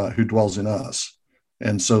 who dwells in us.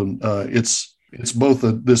 And so it's both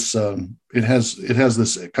it has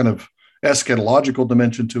this kind of eschatological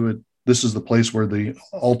dimension to it. This is the place where the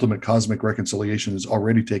ultimate cosmic reconciliation is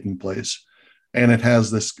already taking place. And it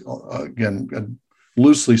has this, again,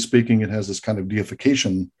 loosely speaking, it has this kind of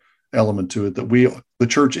deification element to it, that the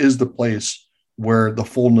church is the place where the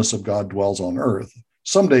fullness of God dwells on earth.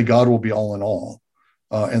 Someday God will be all in all,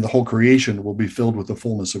 and the whole creation will be filled with the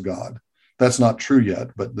fullness of God. That's not true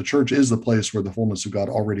yet, but the church is the place where the fullness of God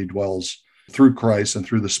already dwells through Christ, and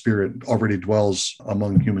through the Spirit already dwells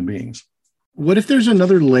among human beings. What if there's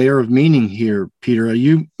another layer of meaning here, Peter?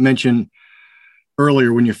 You mentioned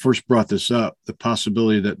earlier when you first brought this up, the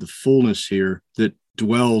possibility that the fullness here that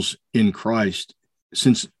dwells in Christ,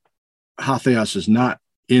 since hatheos is not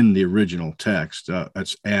in the original text,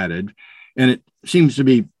 that's added, and it seems to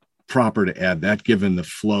be proper to add that given the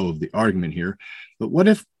flow of the argument here. But what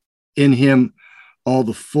if in him all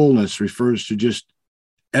the fullness refers to just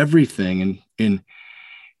everything in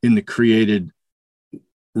the created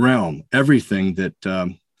realm, everything that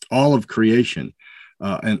all of creation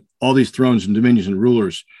and all these thrones and dominions and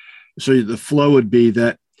rulers. So the flow would be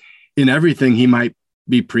that in everything he might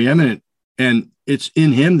be preeminent, and it's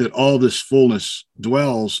in him that all this fullness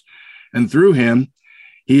dwells, and through him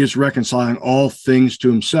he is reconciling all things to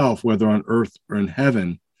himself, whether on earth or in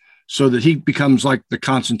heaven, so that he becomes like the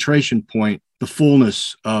concentration point, the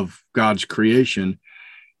fullness of God's creation,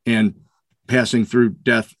 and passing through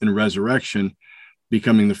death and resurrection,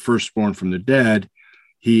 becoming the firstborn from the dead.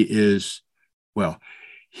 He is the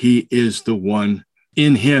one.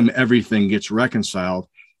 In him, everything gets reconciled,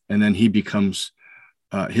 and then he becomes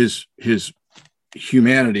his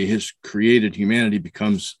humanity, his created humanity,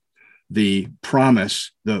 becomes the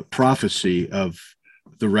promise, the prophecy of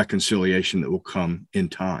the reconciliation that will come in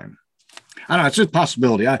time. I don't know, it's a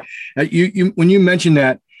possibility. When you mentioned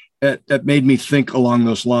that made me think along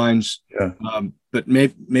those lines. Yeah. But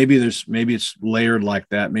maybe it's layered like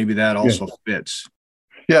that. Maybe that also fits.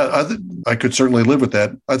 Yeah, I could certainly live with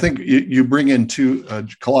that. I think you bring in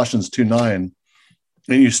Colossians 2:9,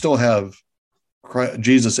 and you still have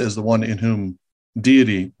Jesus as the one in whom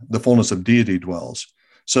deity, the fullness of deity dwells.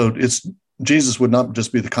 So Jesus would not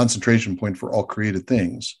just be the concentration point for all created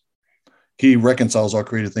things. He reconciles all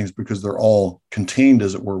created things because they're all contained,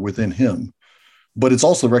 as it were, within him. But it's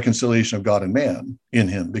also the reconciliation of God and man in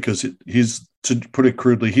him, because he's, to put it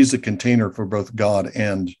crudely, he's the container for both God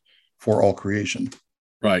and for all creation.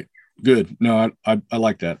 Right. Good. No, I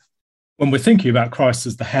like that. When we're thinking about Christ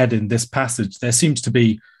as the head in this passage, there seems to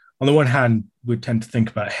be, on the one hand, we tend to think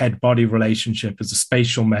about head-body relationship as a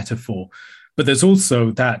spatial metaphor, but there's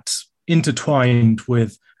also that intertwined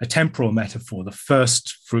with a temporal metaphor, the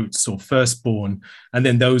first fruits or firstborn, and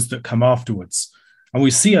then those that come afterwards. And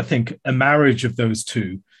we see, I think, a marriage of those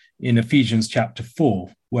two in Ephesians chapter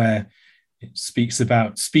 4, where it speaks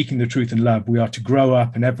about speaking the truth in love. We are to grow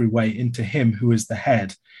up in every way into him who is the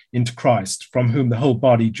head, into Christ, from whom the whole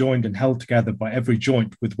body, joined and held together by every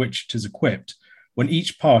joint with which it is equipped, when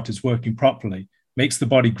each part is working properly, makes the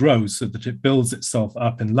body grow so that it builds itself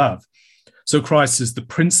up in love. So Christ is the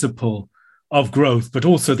principle of growth, but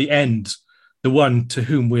also the end, the one to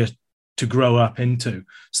whom we're to grow up into,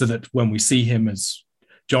 so that when we see him, as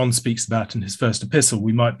John speaks about in his first epistle,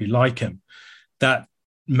 we might be like him. That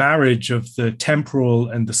marriage of the temporal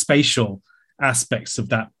and the spatial aspects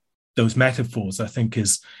of those metaphors, I think,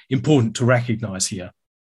 is important to recognize here.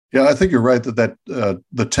 Yeah, I think you're right that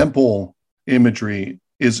the temple imagery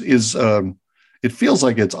is it feels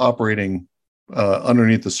like it's operating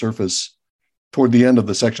underneath the surface toward the end of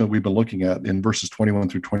the section that we've been looking at in verses 21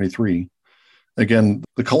 through 23. Again,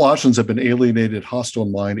 the Colossians have been alienated, hostile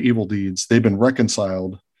in mind, evil deeds. They've been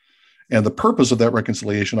reconciled. And the purpose of that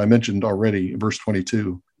reconciliation, I mentioned already in verse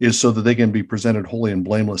 22, is so that they can be presented holy and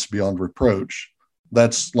blameless beyond reproach.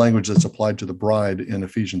 That's language that's applied to the bride in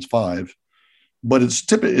Ephesians 5. But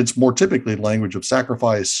it's more typically language of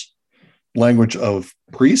sacrifice, language of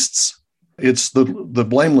priests. It's the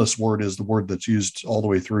blameless word is the word that's used all the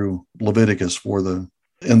way through Leviticus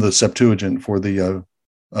in the Septuagint for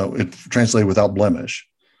it translated without blemish.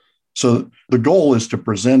 So the goal is to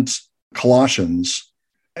present Colossians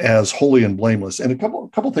as holy and blameless. And a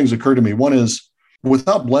couple things occur to me. One is,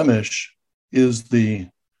 without blemish is the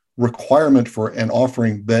requirement for an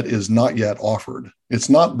offering that is not yet offered. It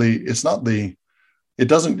isn't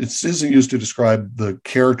used to describe the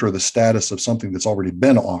character or the status of something that's already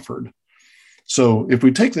been offered. So if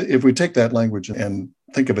we take that language and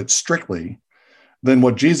think of it strictly, then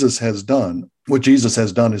what Jesus has done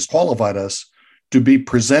is qualified us to be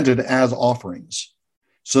presented as offerings,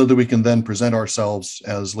 so that we can then present ourselves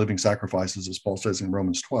as living sacrifices, as Paul says in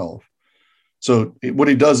Romans 12. So what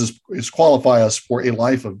he does is qualify us for a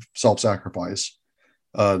life of self-sacrifice.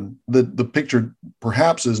 The picture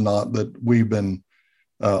perhaps is not that we've been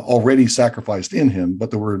already sacrificed in him,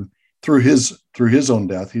 but that we're through his own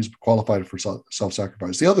death, he's qualified for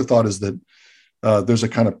self-sacrifice. The other thought is that there's a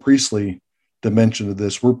kind of priestly dimension to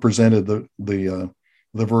this. We're presented the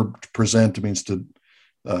verb present means to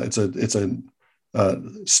it's a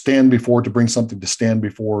stand before, to bring something to stand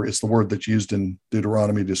before. It's the word that's used in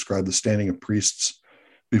Deuteronomy to describe the standing of priests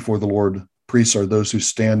before the Lord. Priests are those who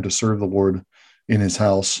stand to serve the Lord in his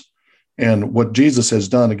house. And what Jesus has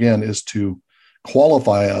done, again, is to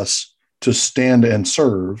qualify us to stand and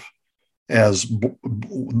serve as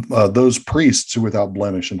those priests who are without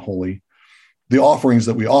blemish and holy. The offerings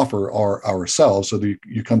that we offer are ourselves, so that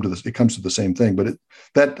it comes to the same thing. But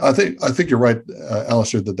I think you're right,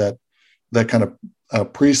 Alistair, that kind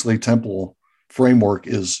of priestly temple framework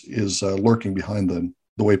is lurking behind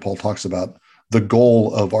the way Paul talks about the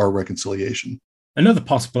goal of our reconciliation. Another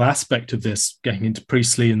possible aspect of this, getting into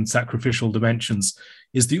priestly and sacrificial dimensions,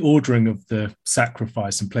 is the ordering of the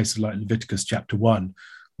sacrifice in places like Leviticus chapter 1,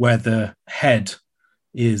 where the head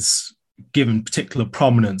is given particular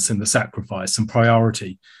prominence in the sacrifice and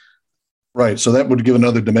priority. Right. So that would give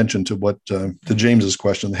another dimension to what to James's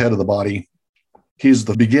question, the head of the body. He's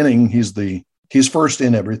the beginning. He's first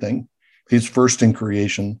in everything. He's first in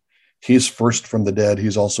creation. He's first from the dead.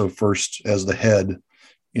 He's also first as the head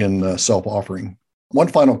in self-offering. One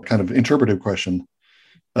final kind of interpretive question.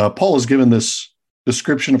 Paul has given this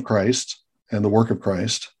description of Christ and the work of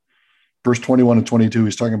Christ. Verse 21 and 22,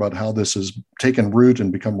 he's talking about how this has taken root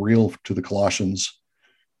and become real to the Colossians.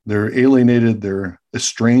 They're alienated. They're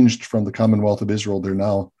estranged from the commonwealth of Israel. They're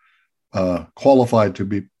now qualified to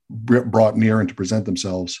be brought near and to present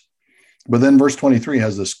themselves. But then verse 23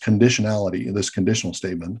 has this conditionality, this conditional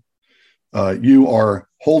statement. You are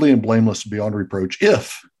holy and blameless beyond reproach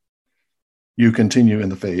if you continue in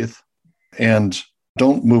the faith and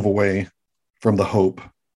don't move away from the hope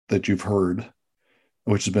that you've heard,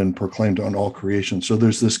 which has been proclaimed on all creation. So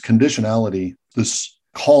there's this conditionality, this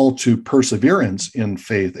call to perseverance in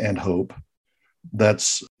faith and hope.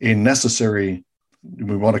 That's a necessary,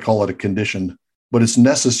 we want to call it a condition, but it's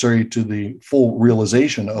necessary to the full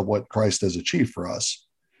realization of what Christ has achieved for us.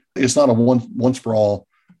 It's not a once for all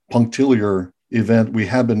punctiliar event. We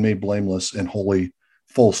have been made blameless and holy,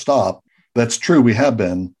 full stop. That's true. We have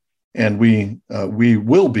been, and we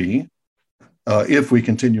will be if we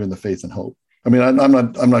continue in the faith and hope. I mean,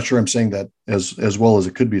 I'm not sure I'm saying that as well as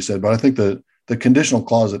it could be said, but I think the conditional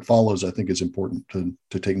clause that follows, I think, is important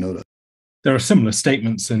to take note of. There are similar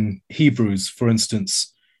statements in Hebrews, for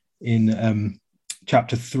instance, in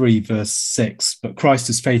chapter 3, verse 6. But Christ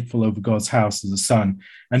is faithful over God's house as a son,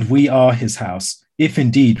 and we are his house, if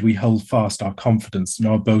indeed we hold fast our confidence and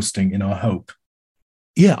our boasting in our hope.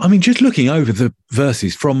 Yeah, I mean, just looking over the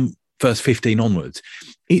verses from verse 15 onwards,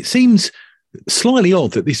 it seems slightly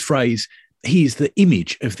odd that this phrase, he is the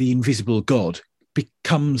image of the invisible God,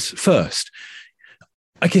 becomes first.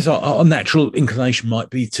 I guess our natural inclination might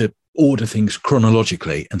be to order things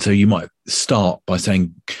chronologically. And so you might start by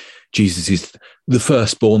saying Jesus is the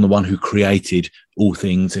firstborn, the one who created all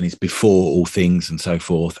things and is before all things and so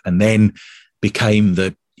forth, and then became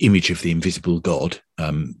the image of the invisible God,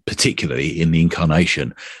 particularly in the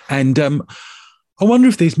incarnation. And I wonder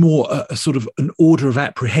if there's more a sort of an order of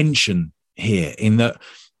apprehension here, in that,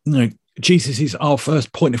 you know, Jesus is our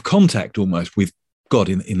first point of contact almost with God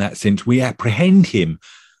in that sense. We apprehend him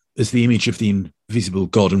as the image of the invisible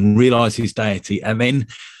God and realize his deity, and then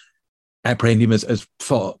apprehend him as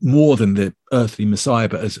far more than the earthly Messiah,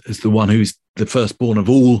 but as the one who's the firstborn of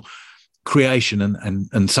all creation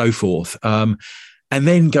and so forth. And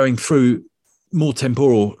then going through more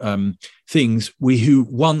temporal things, we who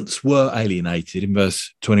once were alienated in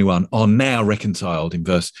verse 21 are now reconciled in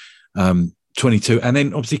verse 22. And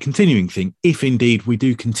then obviously continuing thing, if indeed we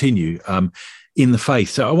do continue in the faith.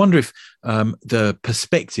 So I wonder if the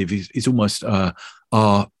perspective is almost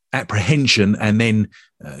our apprehension and then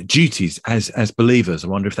duties as believers. I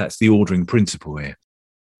wonder if that's the ordering principle here.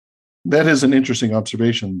 That is an interesting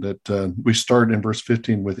observation, that we start in verse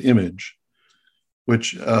 15 with image,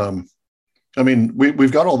 which, I mean,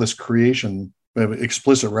 we've got all this creation,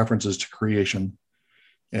 explicit references to creation,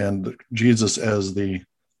 and Jesus as the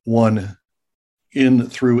one in,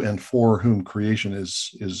 through, and for whom creation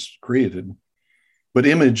is created. But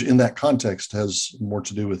image in that context has more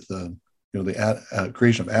to do with the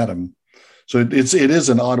creation of Adam. So it is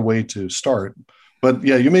an odd way to start. But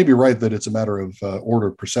yeah, you may be right that it's a matter of order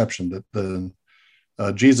of perception, that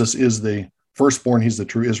the Jesus is the firstborn, he's the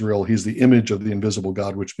true Israel, he's the image of the invisible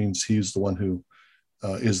God, which means he's the one who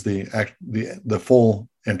is the full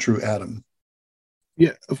and true Adam.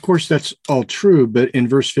 Yeah, of course, that's all true. But in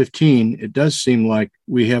verse 15, it does seem like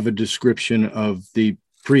we have a description of the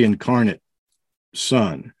pre-incarnate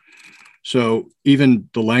Son. So even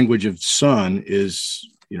the language of son is,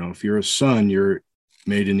 if you're a son, you're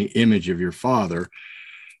made in the image of your Father.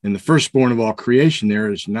 And the firstborn of all creation,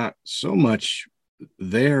 there is not so much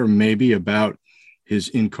there maybe about his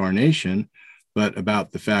incarnation, but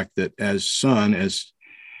about the fact that as son, as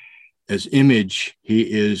image, he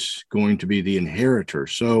is going to be the inheritor.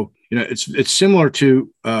 So, it's similar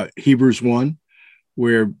to Hebrews 1,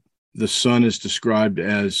 where the Son is described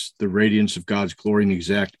as the radiance of God's glory and the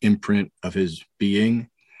exact imprint of his being.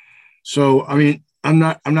 So, I mean, I'm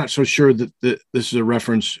not so sure that this is a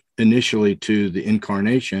reference initially to the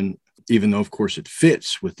incarnation, even though, of course, it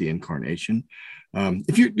fits with the incarnation.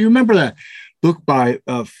 If you remember that book by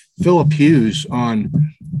Philip Hughes on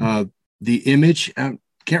the image, I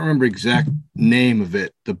can't remember the exact name of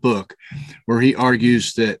it, the book, where he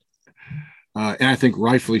argues that and I think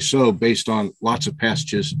rightfully so, based on lots of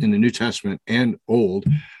passages in the New Testament and Old,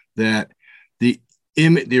 that the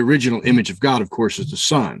original image of God, of course, is the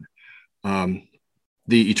Son,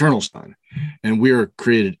 the eternal Son, and we are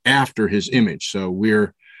created after His image. So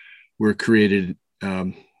we're created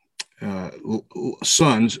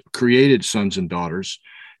created sons and daughters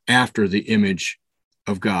after the image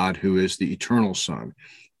of God, who is the eternal Son.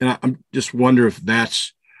 And I just wonder if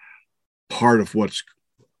that's part of what's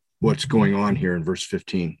going on here in verse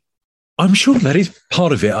 15. I'm sure that is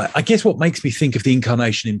part of it. I guess what makes me think of the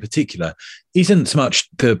incarnation in particular isn't so much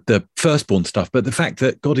the firstborn stuff, but the fact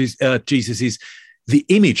that Jesus is the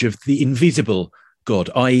image of the invisible God,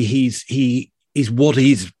 i.e. he is what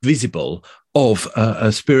is visible of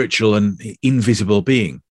a spiritual and invisible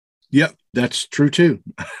being. Yep, that's true too.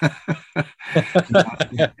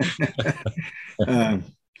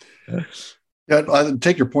 Yeah, I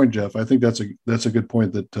take your point, Jeff. I think that's a good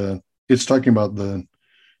point, that it's talking about the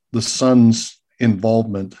Son's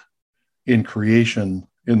involvement in creation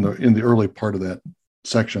in the early part of that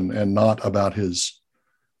section, and not about his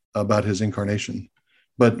incarnation.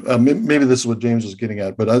 But maybe this is what James is getting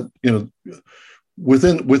at. But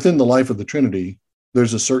within the life of the Trinity,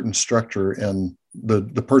 there's a certain structure, and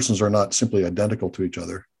the persons are not simply identical to each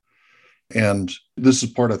other. And this is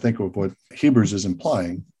part, I think, of what Hebrews is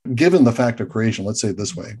implying. Given the fact of creation, let's say it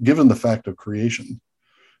this way, given the fact of creation,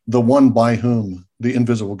 the one by whom the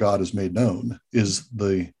invisible God is made known is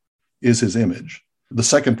his image. The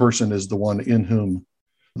second person is the one in whom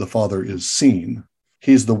the Father is seen.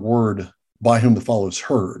 He's the Word by whom the Father is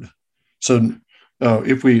heard. So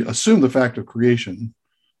if we assume the fact of creation,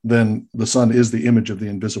 then the Son is the image of the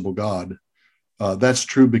invisible God. That's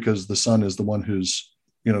true because the Son is the one who's,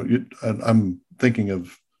 I'm thinking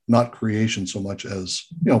of not creation so much as,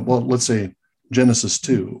 let's say Genesis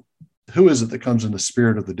 2. Who is it that comes in the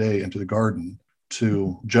spirit of the day into the garden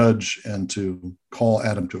to judge and to call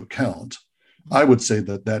Adam to account? I would say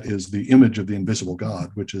that is the image of the invisible God,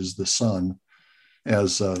 which is the Son,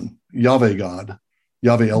 as Yahweh God,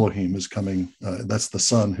 Yahweh Elohim is coming. That's the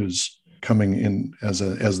Son who's coming in as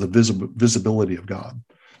the visibility of God.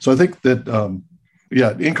 So I think that,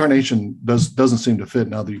 incarnation doesn't seem to fit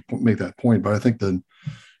now that you make that point. But I think that,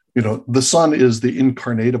 the Son is the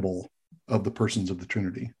incarnatable of the persons of the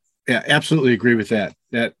Trinity. Yeah, absolutely agree with that.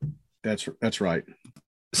 That's right.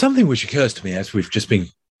 Something which occurs to me as we've just been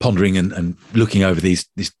pondering and looking over this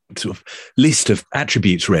sort of list of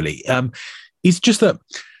attributes, really, is just that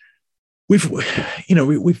we've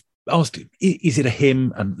asked, is it a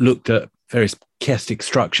hymn, and looked at various chiastic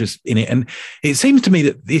structures in it, and it seems to me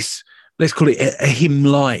that this, let's call it a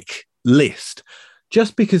hymn-like list,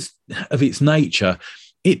 just because of its nature,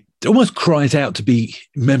 it almost cries out to be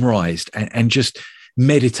memorized and just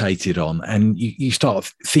meditated on. And you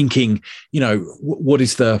start thinking, what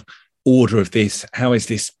is the order of this? How is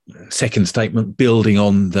this second statement building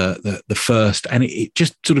on the first? And it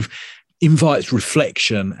just sort of invites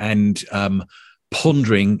reflection and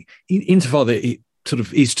pondering, insofar that it sort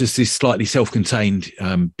of is just this slightly self-contained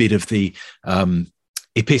bit of the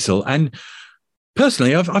epistle. And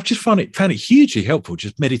personally, I've just found it hugely helpful,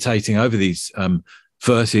 just meditating over these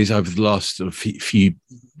verses over the last sort of few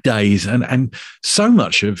days, and so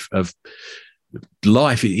much of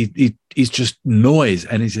life is just noise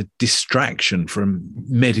and is a distraction from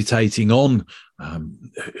meditating on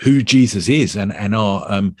who Jesus is and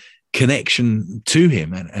our connection to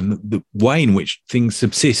him and the way in which things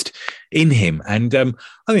subsist in him. And I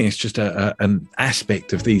think it's just an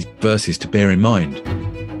aspect of these verses to bear in mind.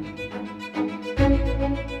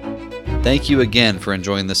 Thank you again for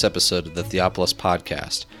enjoying this episode of the Theopolis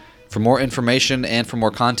Podcast. For more information and for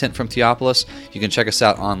more content from Theopolis, you can check us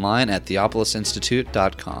out online at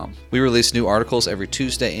theopolisinstitute.com. We release new articles every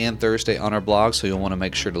Tuesday and Thursday on our blog, so you'll want to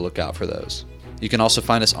make sure to look out for those. You can also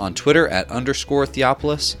find us on Twitter at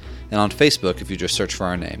 _Theopolis and on Facebook if you just search for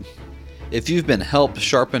our name. If you've been helped,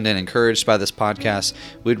 sharpened, and encouraged by this podcast,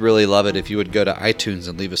 we'd really love it if you would go to iTunes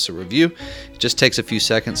and leave us a review. It just takes a few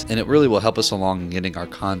seconds, and it really will help us along in getting our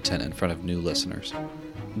content in front of new listeners.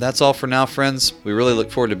 That's all for now, friends. We really look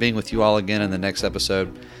forward to being with you all again in the next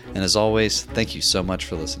episode. And as always, thank you so much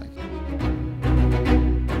for listening.